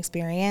professional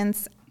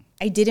experience,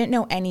 I didn't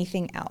know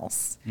anything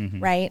else,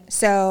 right?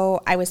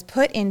 So I was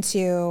put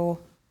into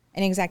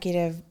an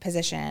executive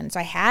position. So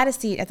I had a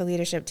seat at the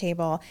leadership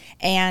table,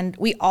 and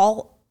we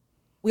all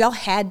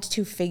had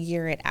to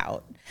figure it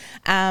out.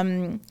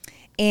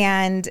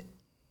 And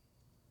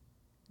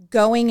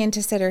going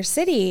into Sitter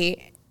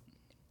City,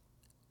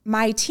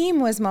 my team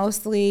was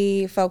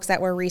mostly folks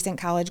that were recent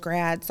college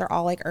grads. They're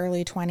all like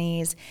early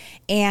 20s.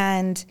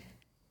 And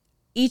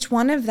each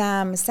one of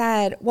them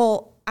said,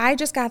 well, I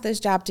just got this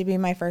job to be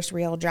my first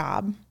real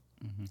job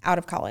out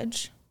of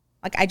college.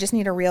 Like, I just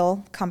need a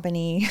real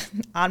company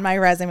on my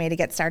resume to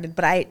get started,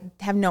 but I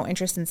have no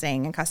interest in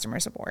staying in customer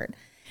support.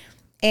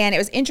 And it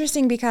was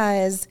interesting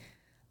because,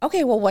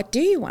 okay, well, what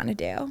do you want to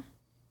do?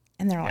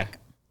 And they're like,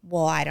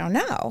 well, I don't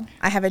know.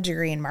 I have a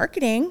degree in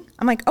marketing.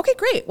 I'm like, okay,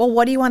 great. Well,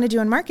 what do you want to do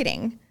in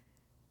marketing?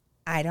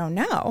 I don't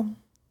know.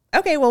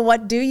 Okay, well,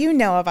 what do you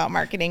know about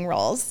marketing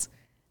roles?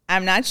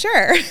 I'm not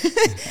sure.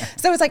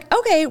 So it's like,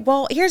 okay,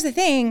 well, here's the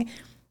thing.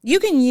 You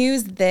can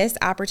use this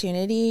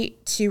opportunity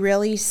to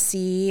really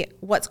see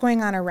what's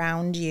going on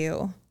around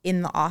you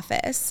in the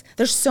office.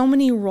 There's so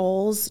many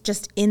roles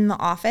just in the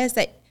office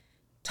that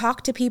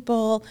talk to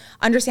people,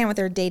 understand what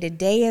their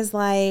day-to-day is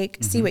like,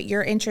 see what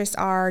your interests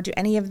are, do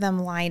any of them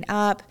line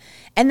up,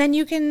 and then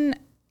you can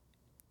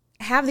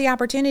have the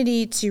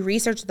opportunity to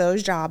research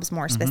those jobs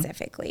more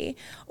specifically.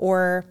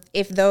 Or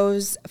if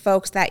those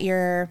folks that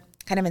you're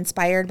kind of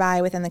inspired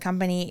by within the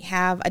company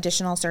have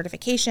additional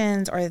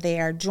certifications or they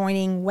are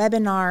joining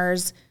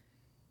webinars,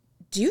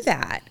 do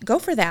that. Go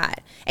for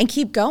that and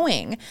keep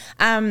going.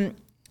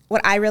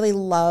 What I really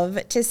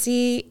love to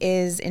see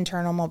is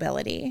internal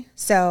mobility.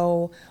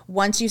 So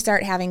once you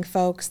start having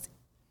folks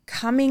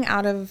coming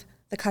out of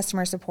the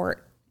customer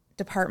support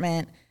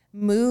department,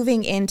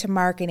 moving into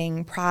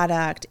marketing,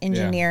 product,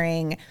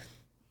 engineering,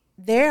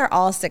 they're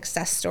all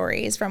success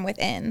stories from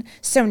within.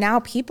 So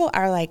now people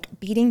are like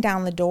beating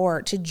down the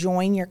door to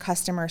join your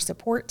customer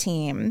support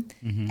team.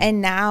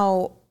 And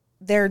now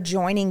they're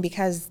joining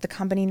because the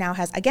company now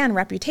has, again,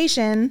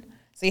 reputation.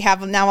 So you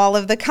have now all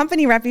of the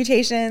company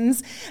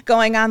reputations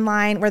going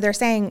online where they're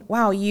saying,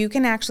 wow, you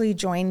can actually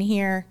join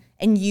here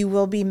and you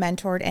will be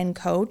mentored and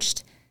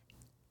coached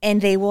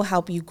and they will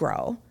help you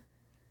grow.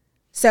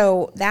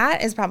 So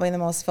that is probably the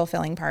most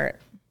fulfilling part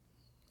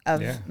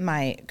of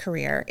my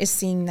career, is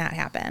seeing that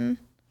happen.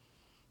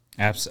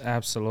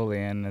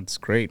 Absolutely. And it's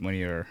great when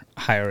you're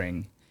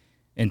hiring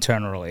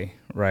internally,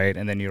 right?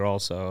 And then you're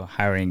also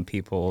hiring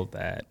people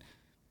that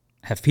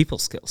have people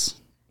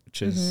skills,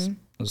 which is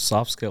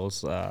soft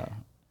skills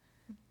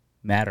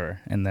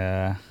matter in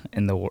the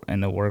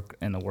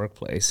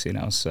workplace, you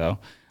know. So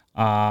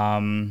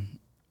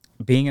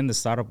being in the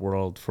startup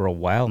world for a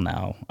while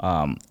now.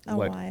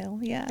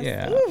 Yes.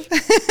 Yeah.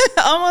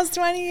 Almost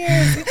 20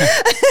 years.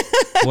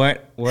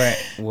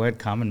 What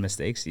common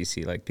mistakes do you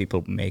see like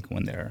people make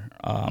when they're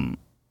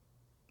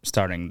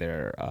starting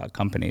their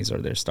companies or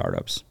their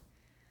startups?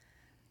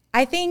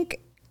 I think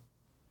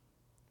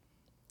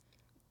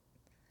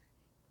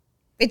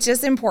it's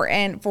just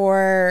important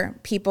for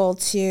people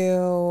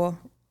to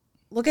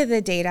look at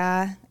the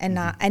data and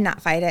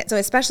not fight it. So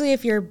especially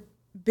if you're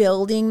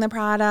building the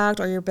product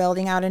or you're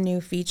building out a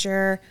new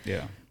feature,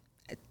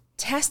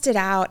 test it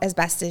out as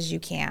best as you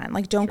can.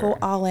 Like, don't go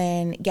all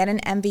in, get an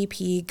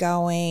MVP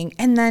going,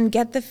 and then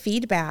get the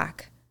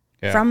feedback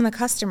from the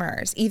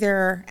customers,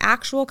 either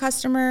actual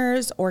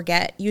customers or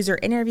get user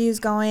interviews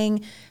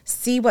going,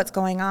 see what's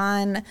going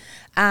on,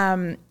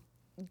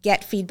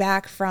 get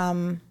feedback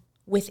from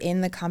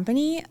within the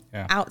company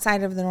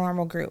outside of the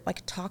normal group.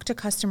 Like, talk to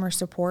customer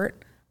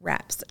support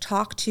reps,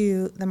 talk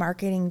to the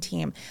marketing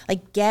team,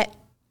 like get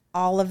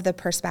all of the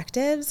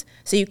perspectives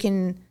so you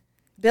can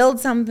build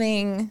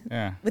something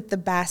with the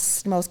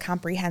best, most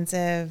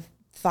comprehensive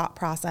thought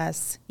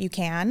process you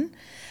can.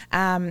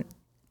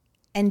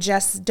 And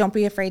just don't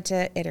be afraid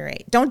to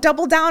iterate. Don't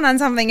double down on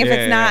something if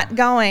it's not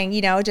going,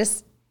 you know,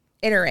 just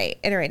iterate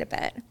a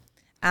bit.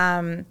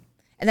 And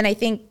then I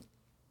think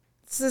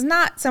this is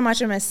not so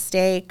much a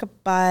mistake,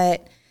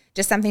 but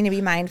just something to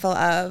be mindful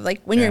of.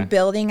 Like when you're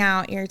building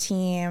out your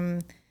team,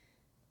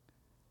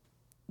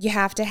 you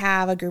have to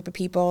have a group of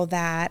people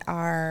that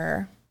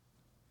are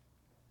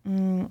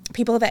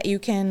people that you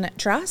can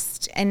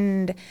trust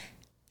and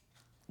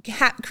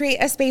create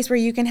a space where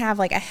you can have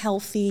like a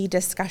healthy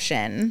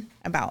discussion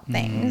about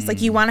things.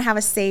 Like you want to have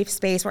a safe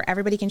space where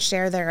everybody can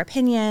share their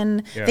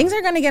opinion. Things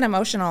are going to get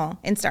emotional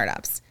in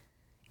startups.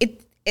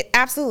 It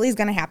absolutely is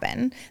going to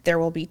happen. There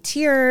will be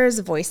tears,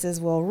 voices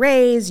will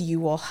raise,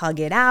 you will hug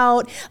it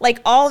out. Like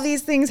all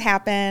these things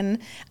happen,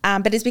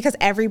 but it's because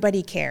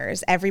everybody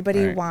cares.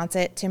 Everybody wants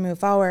it to move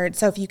forward.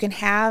 So if you can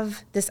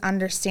have this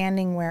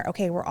understanding where,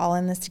 okay, we're all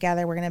in this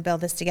together, we're going to build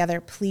this together,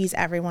 please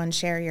everyone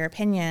share your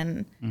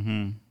opinion.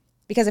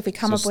 Because if we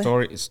come up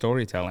with...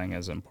 Storytelling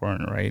is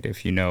important, right?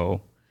 If you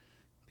know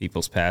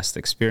people's past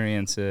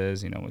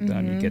experiences, you know, with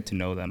them, you get to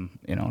know them,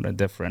 you know, at a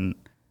different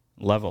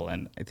level.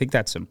 And I think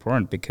that's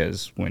important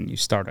because when you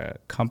start a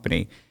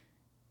company,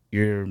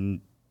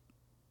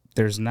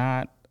 there's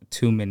not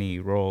too many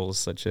roles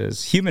such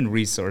as human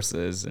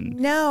resources. And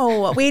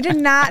no, we did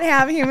not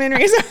have human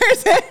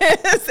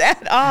resources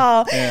at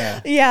all.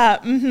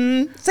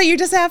 So you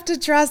just have to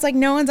trust, like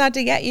no one's out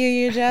to get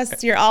you.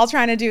 You're all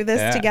trying to do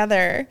this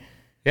together.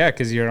 Yeah,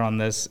 because you're on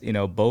this, you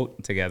know,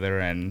 boat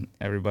together and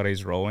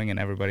everybody's rowing and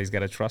everybody's got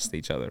to trust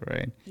each other,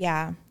 right?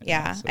 Yeah.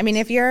 So I mean,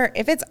 if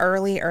it's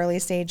early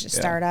stage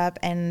startup,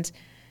 and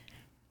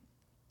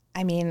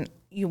I mean,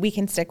 we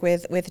can stick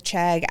with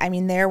Chegg. I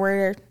mean, there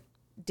were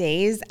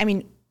days. I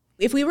mean,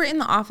 if we were in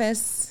the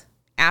office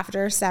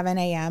after 7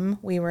 a.m.,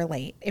 we were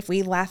late. If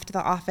we left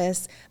the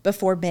office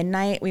before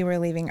midnight, we were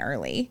leaving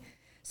early.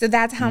 So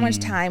that's how much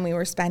time we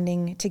were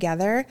spending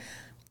together.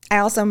 I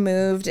also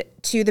moved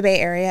to the Bay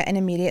Area and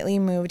immediately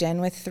moved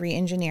in with 3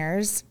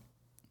 engineers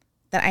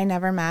that I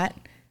never met.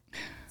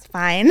 It's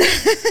fine.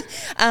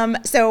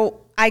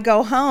 So I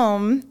go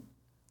home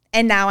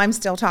and now I'm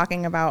still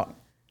talking about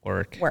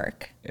work.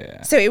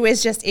 Yeah. So it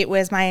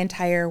was my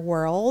entire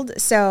world.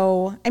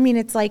 So, I mean,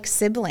 it's like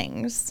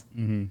siblings.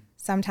 Mm-hmm.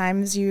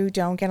 Sometimes you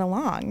don't get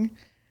along,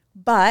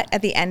 but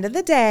at the end of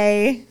the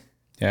day,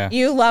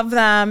 you love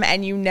them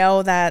and you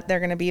know that they're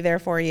going to be there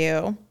for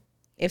you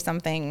if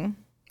something.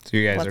 So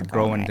you guys are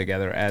growing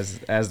together as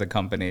the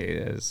company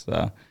is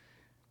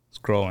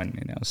growing,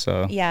 you know.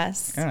 So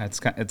yes, yeah,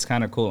 it's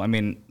kind of cool. I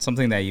mean,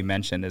 something that you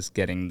mentioned is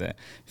getting the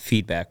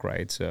feedback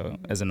right. So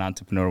as an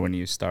entrepreneur, when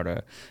you start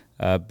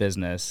a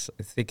business,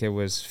 I think it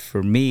was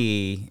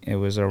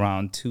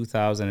around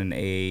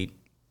 2008,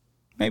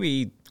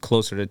 maybe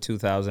closer to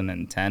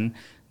 2010,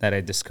 that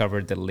I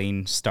discovered the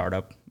lean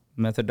startup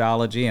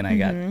methodology, and I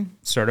got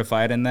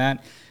certified in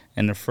that.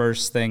 And the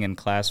first thing in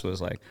class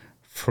was like,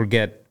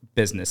 forget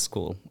business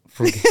school.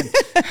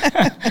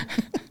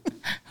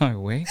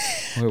 Wait,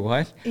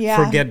 what?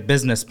 Yeah. Forget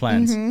business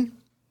plans.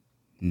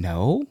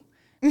 No.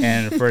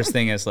 And the first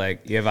thing is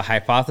like, you have a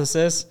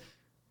hypothesis,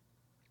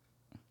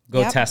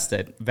 go test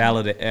it,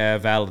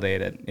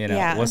 validate it. You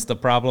know, what's the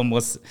problem?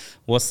 What's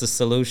the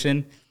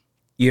solution?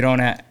 You don't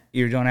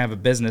have a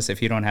business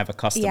if you don't have a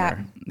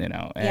customer, you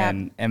know,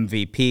 and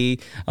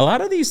MVP. A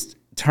lot of these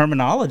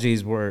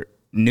terminologies were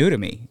new to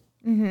me.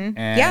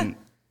 And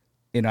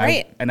you know,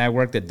 I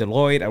worked at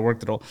Deloitte, I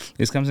worked at all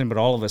these companies, but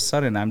all of a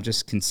sudden I'm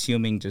just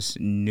consuming just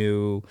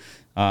new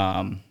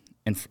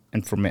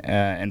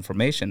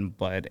information.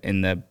 But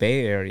in the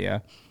Bay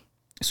Area,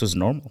 this was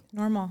normal.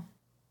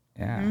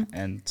 Yeah.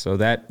 And so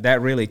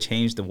that really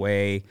changed the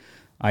way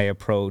I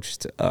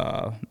approached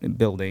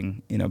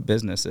building, you know,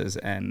 businesses.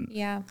 And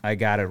I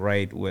got it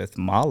right with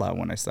Mala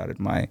when I started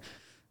my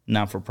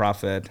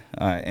not-for-profit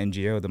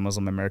NGO, the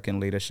Muslim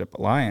American Leadership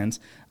Alliance.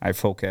 I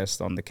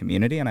focused on the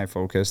community and I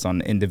focused on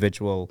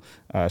individual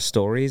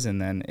stories,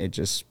 and then it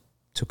just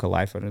took a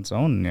life of its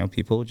own. You know,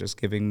 people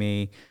just giving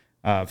me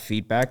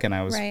feedback, and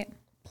I was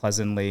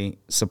pleasantly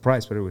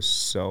surprised, but it was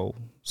so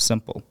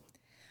simple.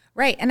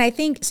 Right. And I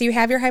think, so you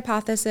have your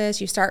hypothesis,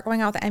 you start going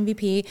out with the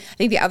MVP. I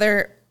think the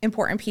other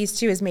important piece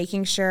too is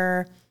making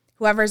sure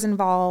whoever's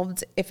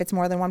involved, if it's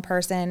more than one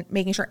person,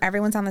 making sure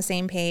everyone's on the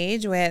same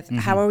page with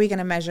how are we going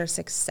to measure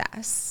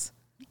success?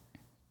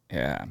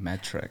 Yeah,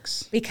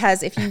 metrics.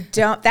 Because if you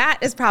don't, that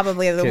is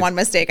probably the one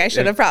mistake I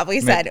should have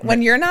probably said.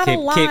 When you're not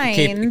aligned.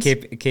 Now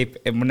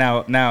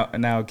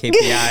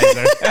KPIs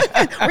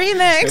are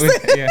remix.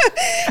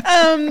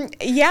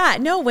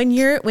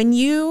 When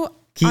you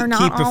are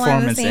not all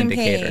on the same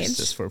indicators, page.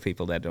 just for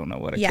people that don't know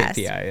what a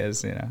KPI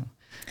is, you know.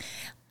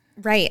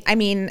 Right. I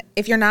mean,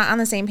 if you're not on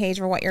the same page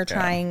for what you're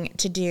trying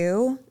to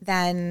do,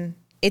 then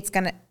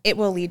it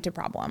will lead to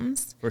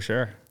problems. For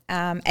sure.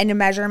 And a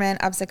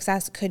measurement of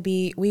success could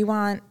be,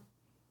 we're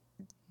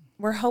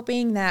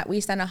hoping that we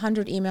send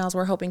 100 emails,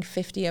 we're hoping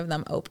 50 of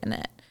them open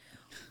it.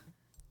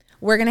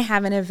 We're going to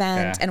have an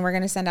event and we're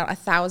going to send out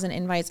 1,000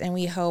 invites, and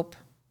we hope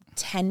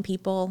 10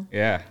 people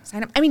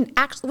sign up. I mean,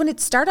 actually, when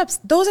it's startups,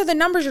 those are the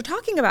numbers you're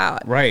talking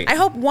about. Right. I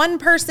hope one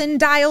person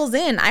dials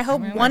in. I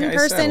hope one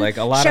person shows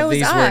up. A lot of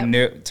these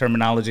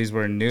terminologies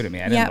were new to me.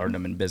 I didn't learn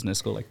them in business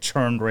school, like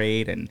churn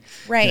rate and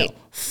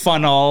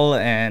funnel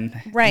and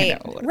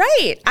right.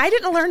 I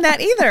didn't learn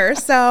that either.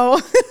 So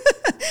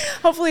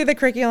hopefully the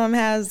curriculum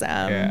has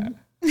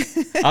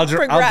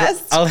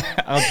progressed.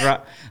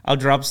 I'll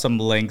drop some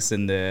links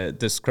in the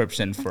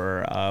description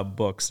for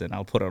books, and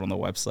I'll put it on the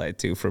website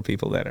too for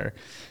people that are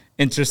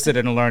interested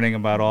in learning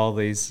about all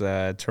these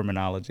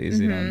terminologies,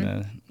 you know, in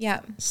the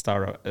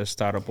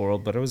startup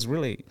world. But it was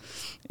really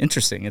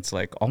interesting. It's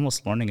like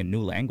almost learning a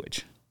new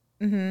language.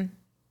 I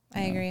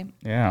agree.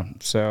 Yeah.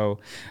 So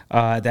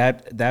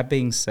that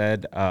being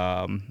said,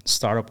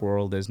 startup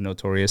world is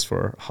notorious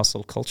for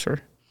hustle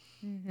culture.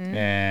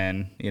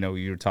 And, you know,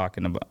 you were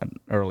talking about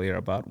earlier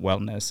about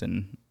wellness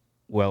and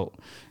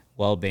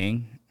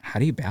well-being. How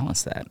do you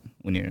balance that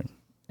when you're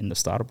in the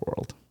startup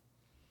world?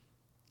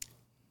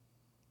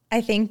 I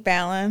think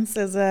balance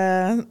is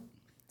a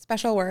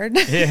special word.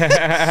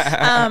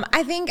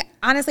 I think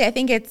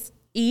it's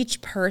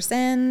each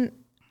person,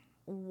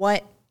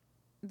 what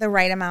the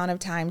right amount of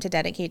time to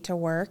dedicate to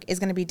work is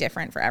going to be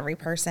different for every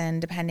person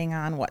depending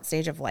on what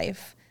stage of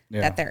life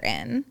that they're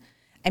in.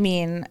 I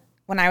mean,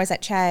 when I was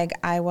at Chegg,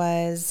 I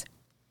was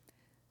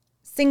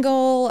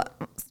single,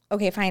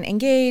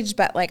 engaged,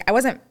 but like I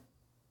wasn't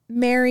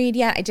married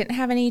yet. I didn't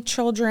have any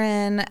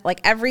children, like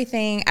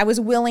everything. I was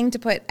willing to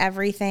put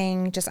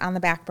everything just on the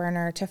back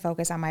burner to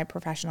focus on my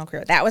professional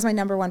career. That was my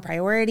number one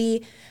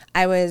priority.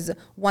 I was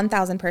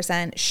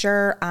 1,000%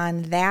 sure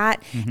on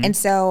that. And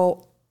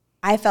so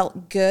I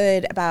felt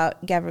good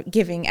about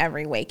giving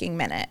every waking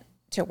minute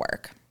to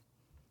work.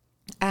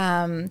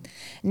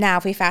 Now,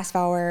 if we fast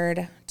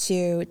forward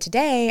to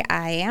today,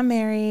 I am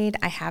married.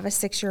 I have a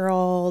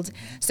 6-year-old.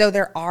 So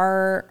there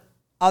are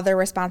other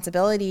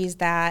responsibilities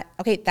that,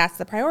 okay, that's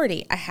the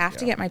priority. I have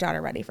to get my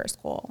daughter ready for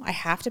school. I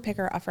have to pick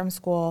her up from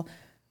school.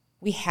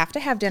 We have to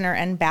have dinner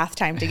and bath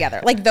time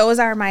together. Like, those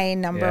are my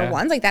number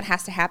ones. Like, that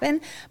has to happen.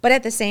 But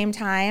at the same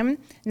time,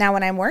 now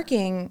when I'm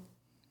working,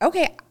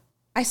 okay,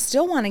 I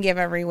still want to give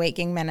every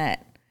waking minute.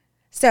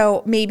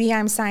 So maybe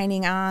I'm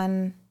signing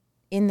on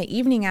in the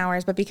evening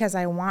hours, but because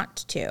I want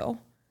to.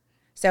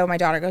 So my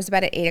daughter goes to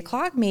bed at 8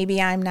 o'clock. Maybe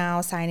I'm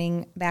now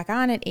signing back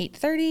on at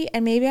 8:30,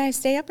 and maybe I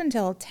stay up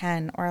until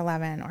 10 or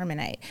 11 or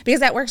midnight because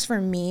that works for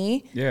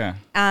me. Yeah.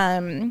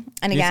 And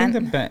Do again, you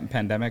think the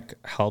pandemic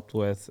helped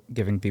with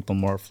giving people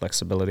more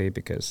flexibility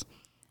because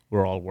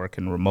we're all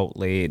working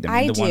remotely? The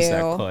ones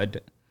that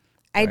could.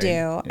 I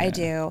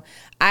do.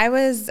 I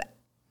was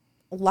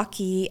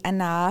lucky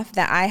enough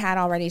that I had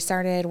already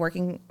started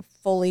working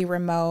fully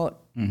remote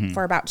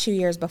for about 2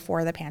 years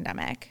before the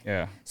pandemic.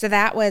 Yeah. So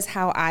that was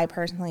how I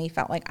personally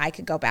felt like I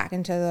could go back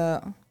into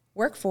the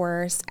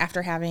workforce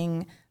after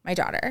having my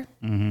daughter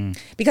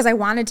because I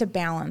wanted to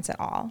balance it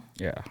all.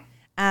 Yeah.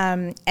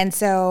 And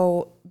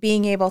so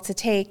being able to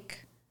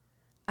take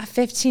a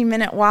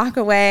 15-minute walk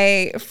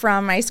away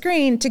from my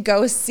screen to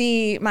go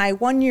see my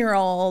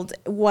 1-year-old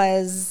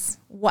was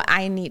what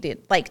I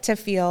needed, like, to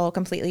feel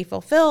completely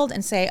fulfilled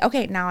and say,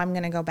 okay, now I'm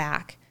going to go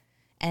back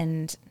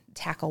and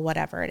tackle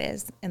whatever it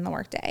is in the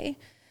workday.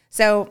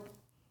 So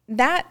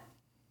that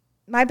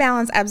my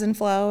balance ebbs and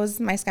flows,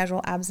 my schedule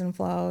ebbs and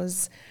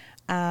flows,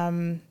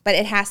 but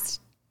it has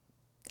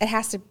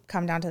to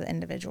come down to the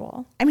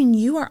individual. I mean,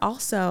 you are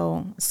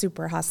also a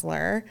super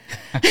hustler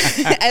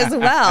as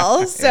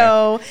well.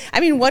 So, I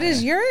mean, what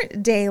does your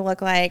day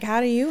look like?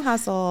 How do you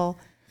hustle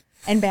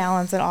and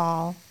balance it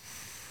all?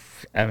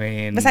 I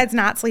mean, besides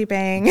not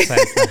sleeping.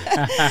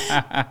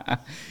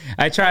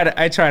 I try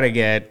to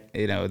get,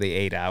 the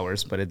 8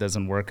 hours, but it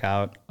doesn't work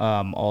out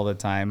all the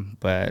time.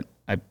 But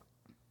I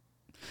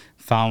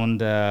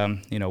found,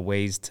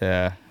 ways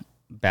to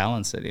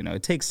balance it.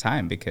 It takes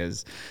time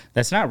because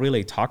that's not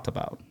really talked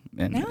about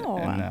in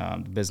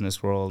the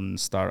business world and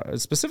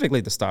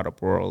specifically the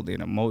startup world.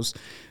 Most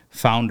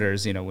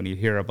founders, when you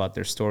hear about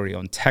their story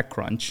on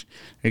TechCrunch,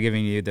 they're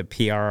giving you the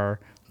PR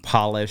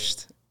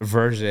polished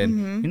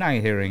version. You're not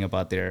hearing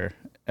about their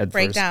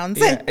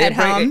breakdowns at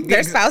home.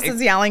 Their spouse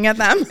is yelling at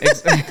them.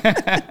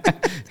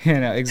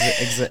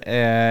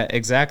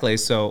 Exactly.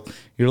 So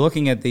you're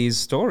looking at these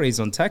stories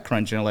on TechCrunch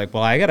and you're like,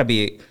 well, I got to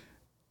be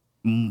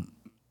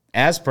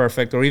as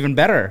perfect or even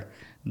better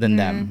than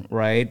them,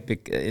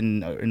 right?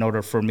 In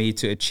order for me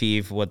to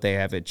achieve what they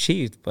have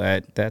achieved.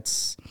 But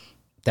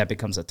that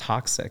becomes a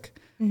toxic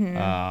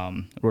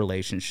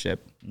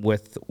relationship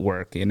with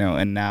work,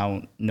 and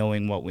now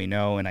knowing what we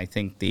know, and I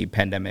think the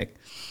pandemic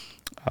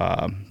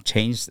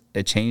changed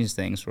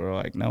things. We're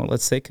like, no,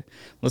 let's take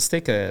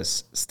a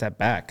step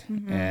back,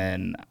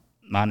 and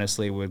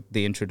honestly, with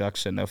the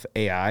introduction of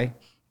AI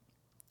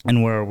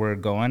and where we're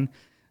going,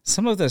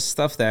 some of the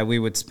stuff that we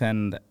would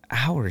spend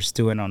hours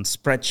doing on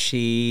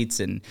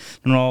spreadsheets and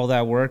all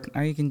that work,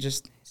 now you can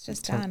just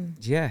done.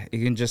 Yeah,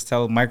 you can just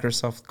tell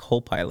Microsoft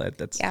Copilot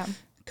that's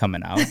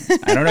coming out.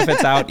 I don't know if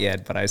it's out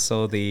yet, but I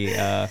saw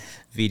the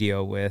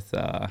video with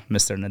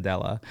Mr.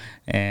 Nadella,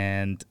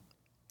 and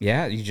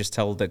you just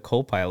tell the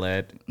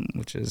Copilot,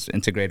 which is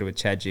integrated with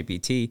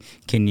ChatGPT,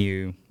 can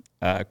you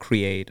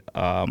create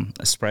a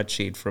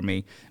spreadsheet for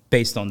me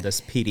based on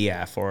this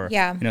PDF or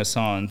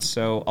so on.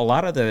 So a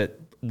lot of the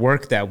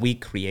work that we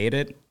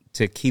created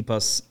to keep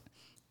us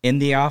in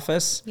the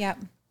office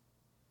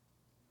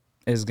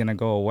is going to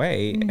go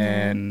away,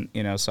 and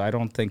so I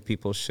don't think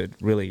people should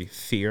really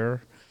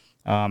fear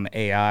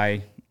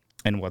AI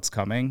and what's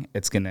coming.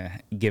 It's going to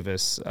give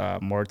us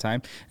more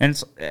time. And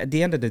it's, at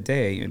the end of the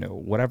day,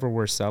 whatever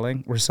we're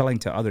selling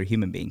to other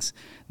human beings.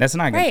 That's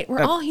not right.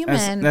 We're all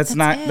human. That's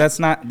not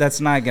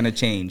going to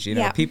change.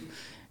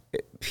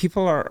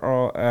 People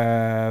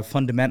are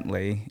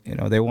fundamentally,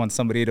 they want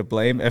somebody to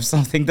blame if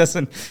something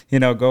doesn't,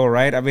 go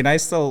right. I mean, I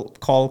still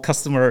call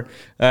customer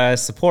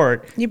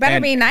support. You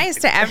better be nice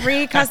to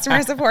every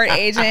customer support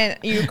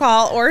agent you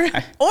call or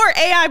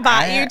AI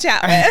bot you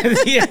chat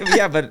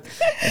with. But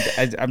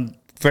I'm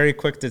very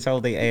quick to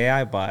tell the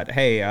AI bot,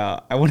 hey,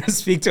 I want to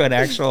speak to an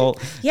actual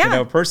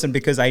person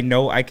because I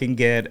know I can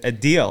get a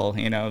deal.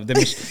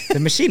 The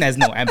machine has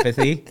no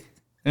empathy.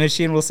 The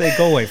machine will say,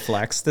 "Go away,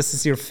 Flex. This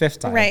is your 5th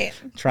time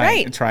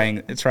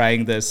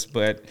trying this."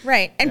 But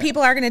and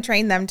people are going to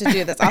train them to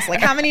do this. Also, like,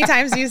 how many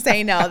times do you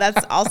say no?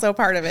 That's also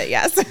part of it.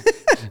 Yes.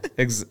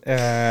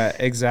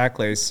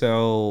 Exactly.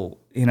 So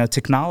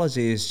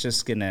technology is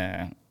just going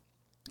to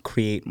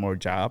create more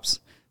jobs.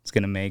 It's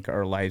going to make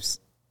our lives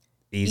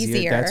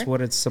easier. That's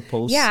what it's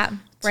supposed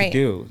to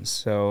do.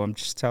 So I'm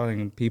just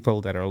telling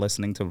people that are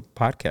listening to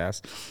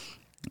podcasts,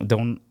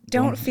 don't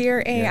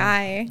fear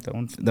AI.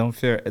 Don't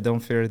fear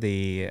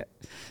the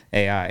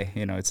AI.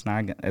 It's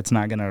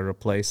not going to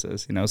replace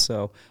us.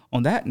 So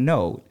on that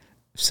note,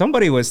 if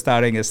somebody was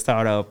starting a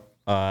startup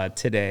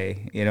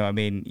today,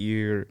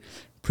 you're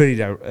pretty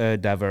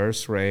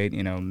diverse, right?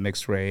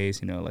 Mixed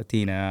race,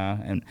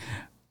 Latina and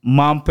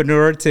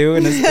mompreneur too,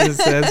 in a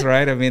sense,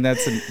 right? I mean,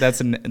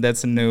 that's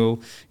a new,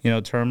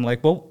 term. Like,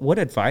 what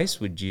advice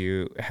would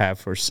you have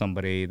for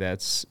somebody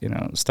that's,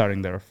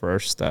 starting their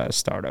first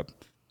startup?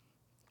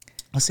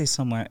 Let's say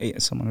someone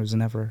who's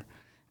never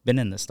been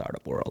in the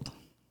startup world.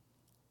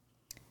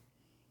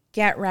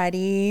 Get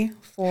ready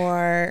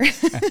for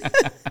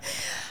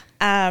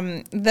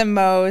the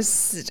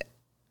most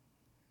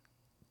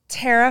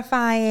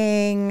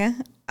terrifying,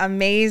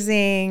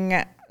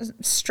 amazing,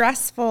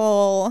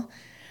 stressful,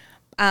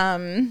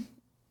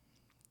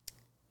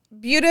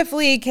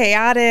 beautifully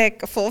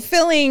chaotic,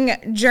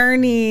 fulfilling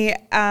journey.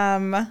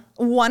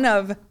 One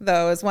of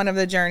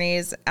the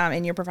journeys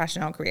in your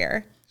professional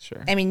career.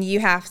 Sure. I mean,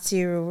 you have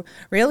to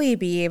really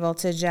be able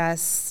to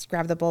just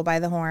grab the bull by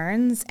the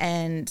horns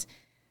and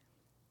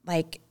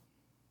like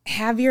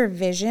have your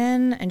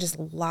vision and just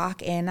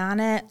lock in on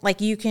it.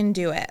 Like, you can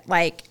do it.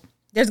 Like,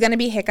 there's going to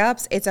be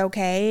hiccups. It's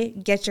okay.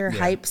 Get your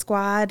hype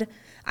squad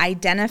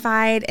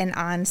identified and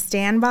on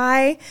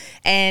standby.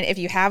 And if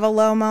you have a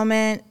low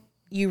moment,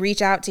 you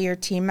reach out to your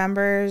team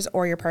members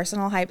or your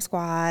personal hype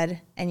squad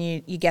and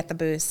you get the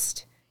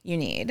boost you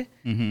need.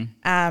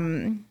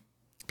 Mm-hmm.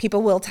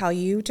 People will tell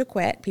you to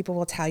quit. People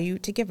will tell you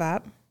to give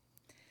up.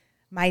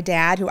 My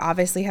dad, who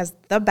obviously has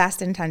the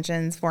best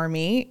intentions for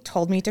me,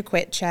 told me to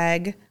quit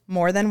Chegg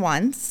more than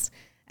once.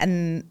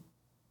 And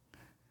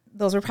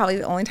those were probably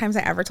the only times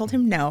I ever told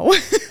him no.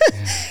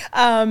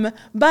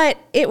 But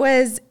it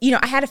was,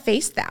 I had to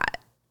face that,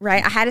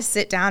 right? I had to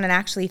sit down and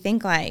actually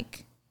think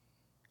like,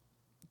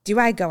 do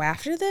I go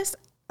after this?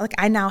 Like,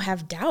 I now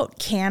have doubt.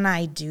 Can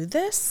I do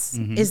this?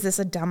 Mm-hmm. Is this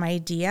a dumb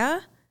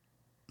idea?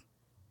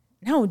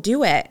 No,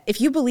 do it. If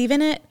you believe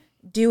in it,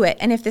 do it.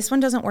 And if this one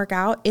doesn't work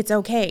out, it's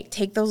okay.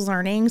 Take those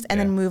learnings and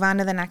then move on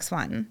to the next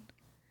one.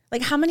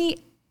 Like, how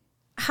many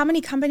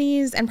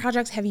companies and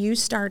projects have you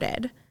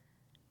started?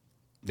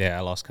 Yeah, I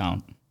lost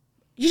count.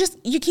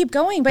 You keep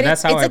going, but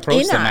that's how I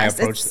approach them. I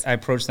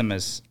approach them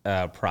as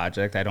a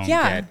project. I don't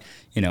get,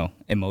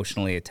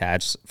 emotionally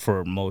attached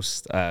for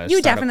most.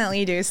 You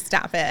definitely do.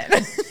 Stop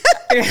it.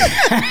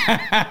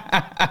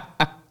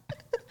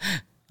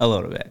 A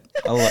little bit,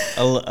 a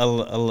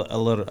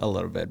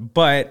little bit,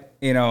 but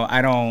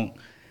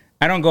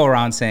I don't go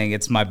around saying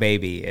it's my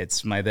baby,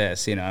 it's my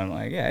this. I'm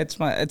like, yeah,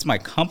 it's my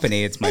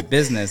company, it's my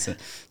business,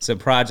 it's a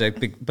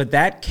project. But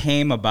that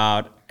came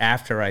about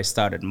after I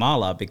started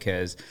Mala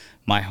because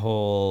my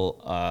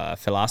whole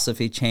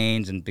philosophy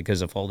changed, and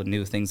because of all the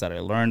new things that I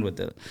learned with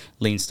the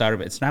lean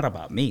startup. It's not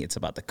about me; it's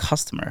about the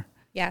customer.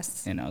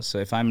 Yes. So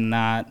if I'm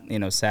not,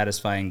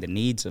 satisfying the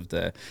needs of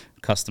the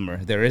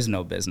customer, there is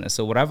no business.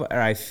 So whatever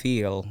I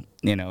feel,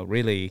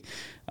 really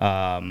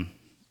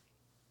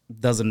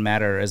doesn't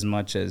matter as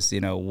much as,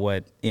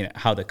 what,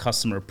 how the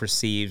customer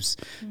perceives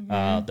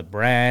the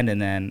brand. And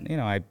then,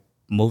 I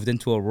moved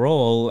into a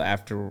role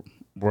after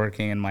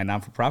working in my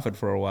non-for-profit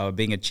for a while,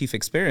 being a chief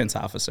experience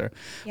officer.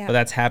 Yep. But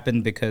that's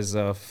happened because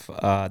of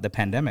the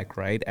pandemic,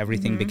 right?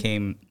 Everything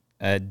became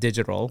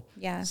digital.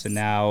 Yes. So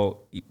now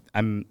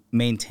I'm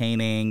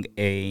maintaining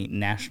a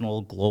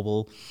national,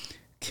 global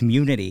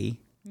community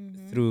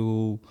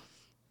through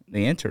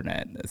the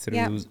internet,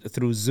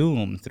 through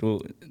Zoom,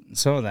 through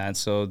that.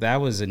 So that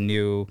was a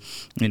new,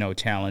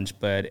 challenge.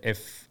 But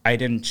if I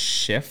didn't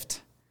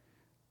shift,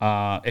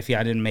 I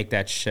didn't make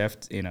that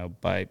shift,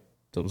 by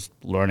those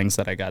learnings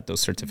that I got,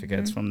 those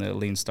certificates from the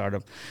Lean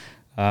Startup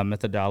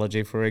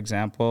methodology, for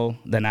example,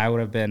 then I would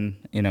have been,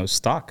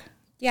 stuck.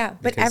 Yeah,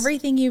 but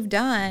everything you've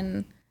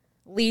done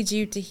leads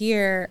you to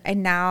here,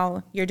 and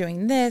now you're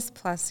doing this,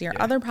 plus your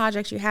other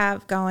projects you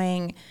have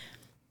going,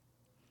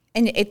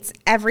 and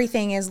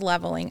everything is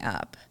leveling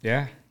up.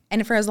 Yeah.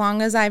 And for as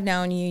long as I've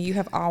known you, you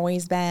have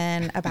always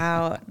been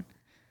about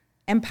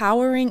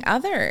empowering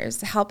others,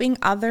 helping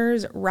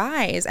others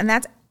rise, and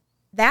that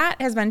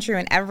has been true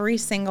in every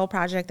single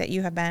project that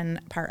you have been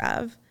part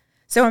of.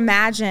 So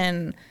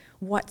imagine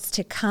what's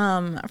to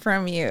come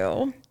from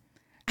you.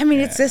 I mean,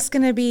 it's just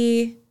going to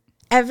be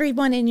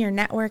everyone in your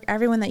network,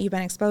 everyone that you've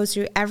been exposed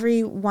to,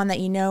 everyone that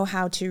you know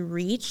how to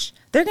reach,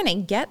 they're going to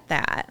get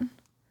that.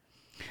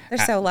 They're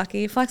so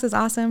lucky. Flex is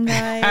awesome,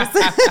 guys.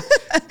 Well,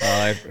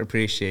 I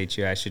appreciate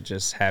you. I should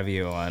just have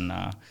you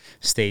on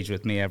stage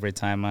with me every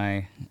time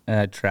I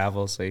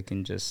travel so you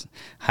can just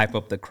hype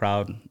up the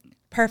crowd.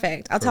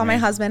 Perfect. I'll tell my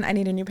husband I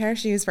need a new pair of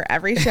shoes for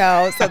every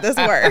show, so this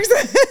works.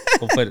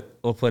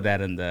 We'll put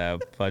that in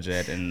the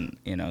budget, and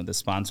the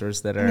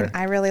sponsors that are.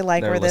 I really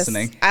like where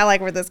listening. I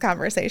like where this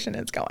conversation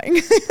is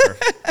going.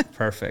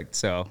 Perfect.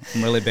 So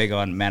I'm really big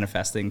on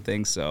manifesting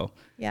things. So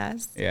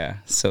yes. Yeah.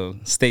 So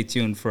stay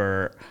tuned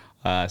for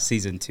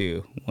season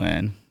 2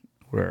 when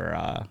we're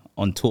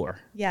on tour.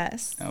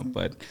 Yes.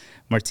 But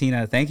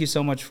Martina, thank you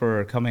so much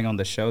for coming on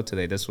the show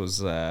today. This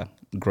was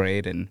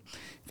great, and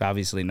you've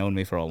obviously known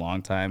me for a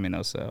long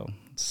time, so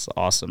it's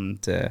awesome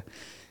to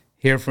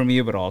hear from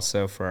you, but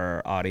also for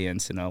our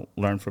audience,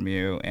 learn from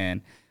you.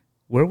 And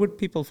where would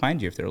people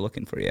find you if they're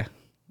looking for you?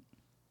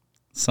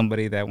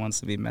 somebody that wants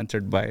to be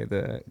mentored by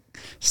the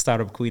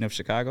startup queen of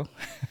Chicago?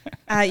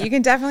 You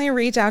can definitely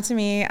reach out to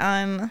me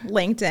on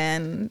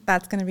LinkedIn.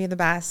 That's going to be the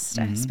best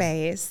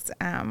space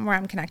where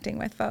I'm connecting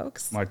with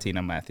folks.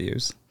 Martina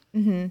Matthews.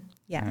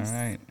 Yes. All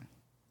right.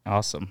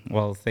 Awesome.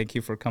 Well, thank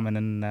you for coming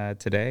in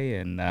today,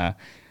 and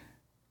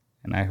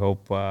I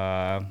hope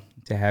to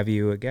have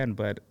you again.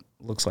 But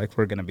looks like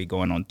we're going to be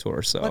going on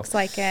tour, so looks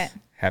like it.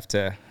 Have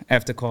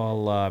to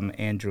call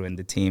Andrew and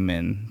the team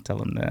and tell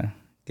them to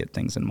get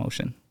things in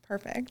motion.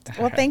 Perfect.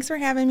 Well, thanks for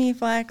having me,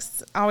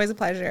 Flex. Always a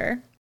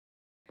pleasure.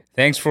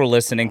 Thanks for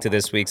listening to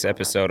this week's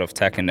episode of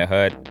Tech in the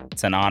Hood.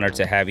 It's an honor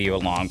to have you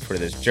along for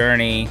this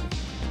journey,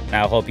 and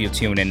I hope you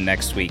tune in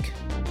next week.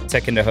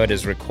 Tech in the Hood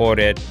is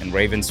recorded in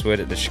Ravenswood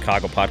at the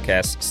Chicago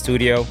Podcast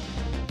Studio.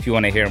 If you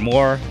want to hear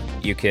more,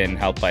 you can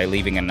help by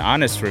leaving an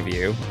honest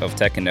review of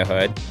Tech in the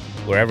Hood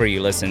wherever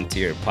you listen to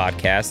your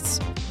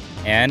podcasts,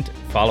 and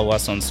follow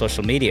us on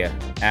social media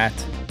at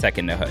Tech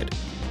in the Hood.